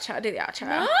do the outro. Do the outro.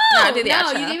 No, do the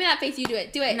outro. you gave me that face. You do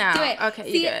it. Do it. No. Do it.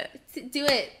 Okay, you do it. Do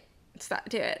it. Stop.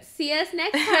 Do it. See us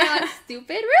next time on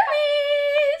Stupid Roommate.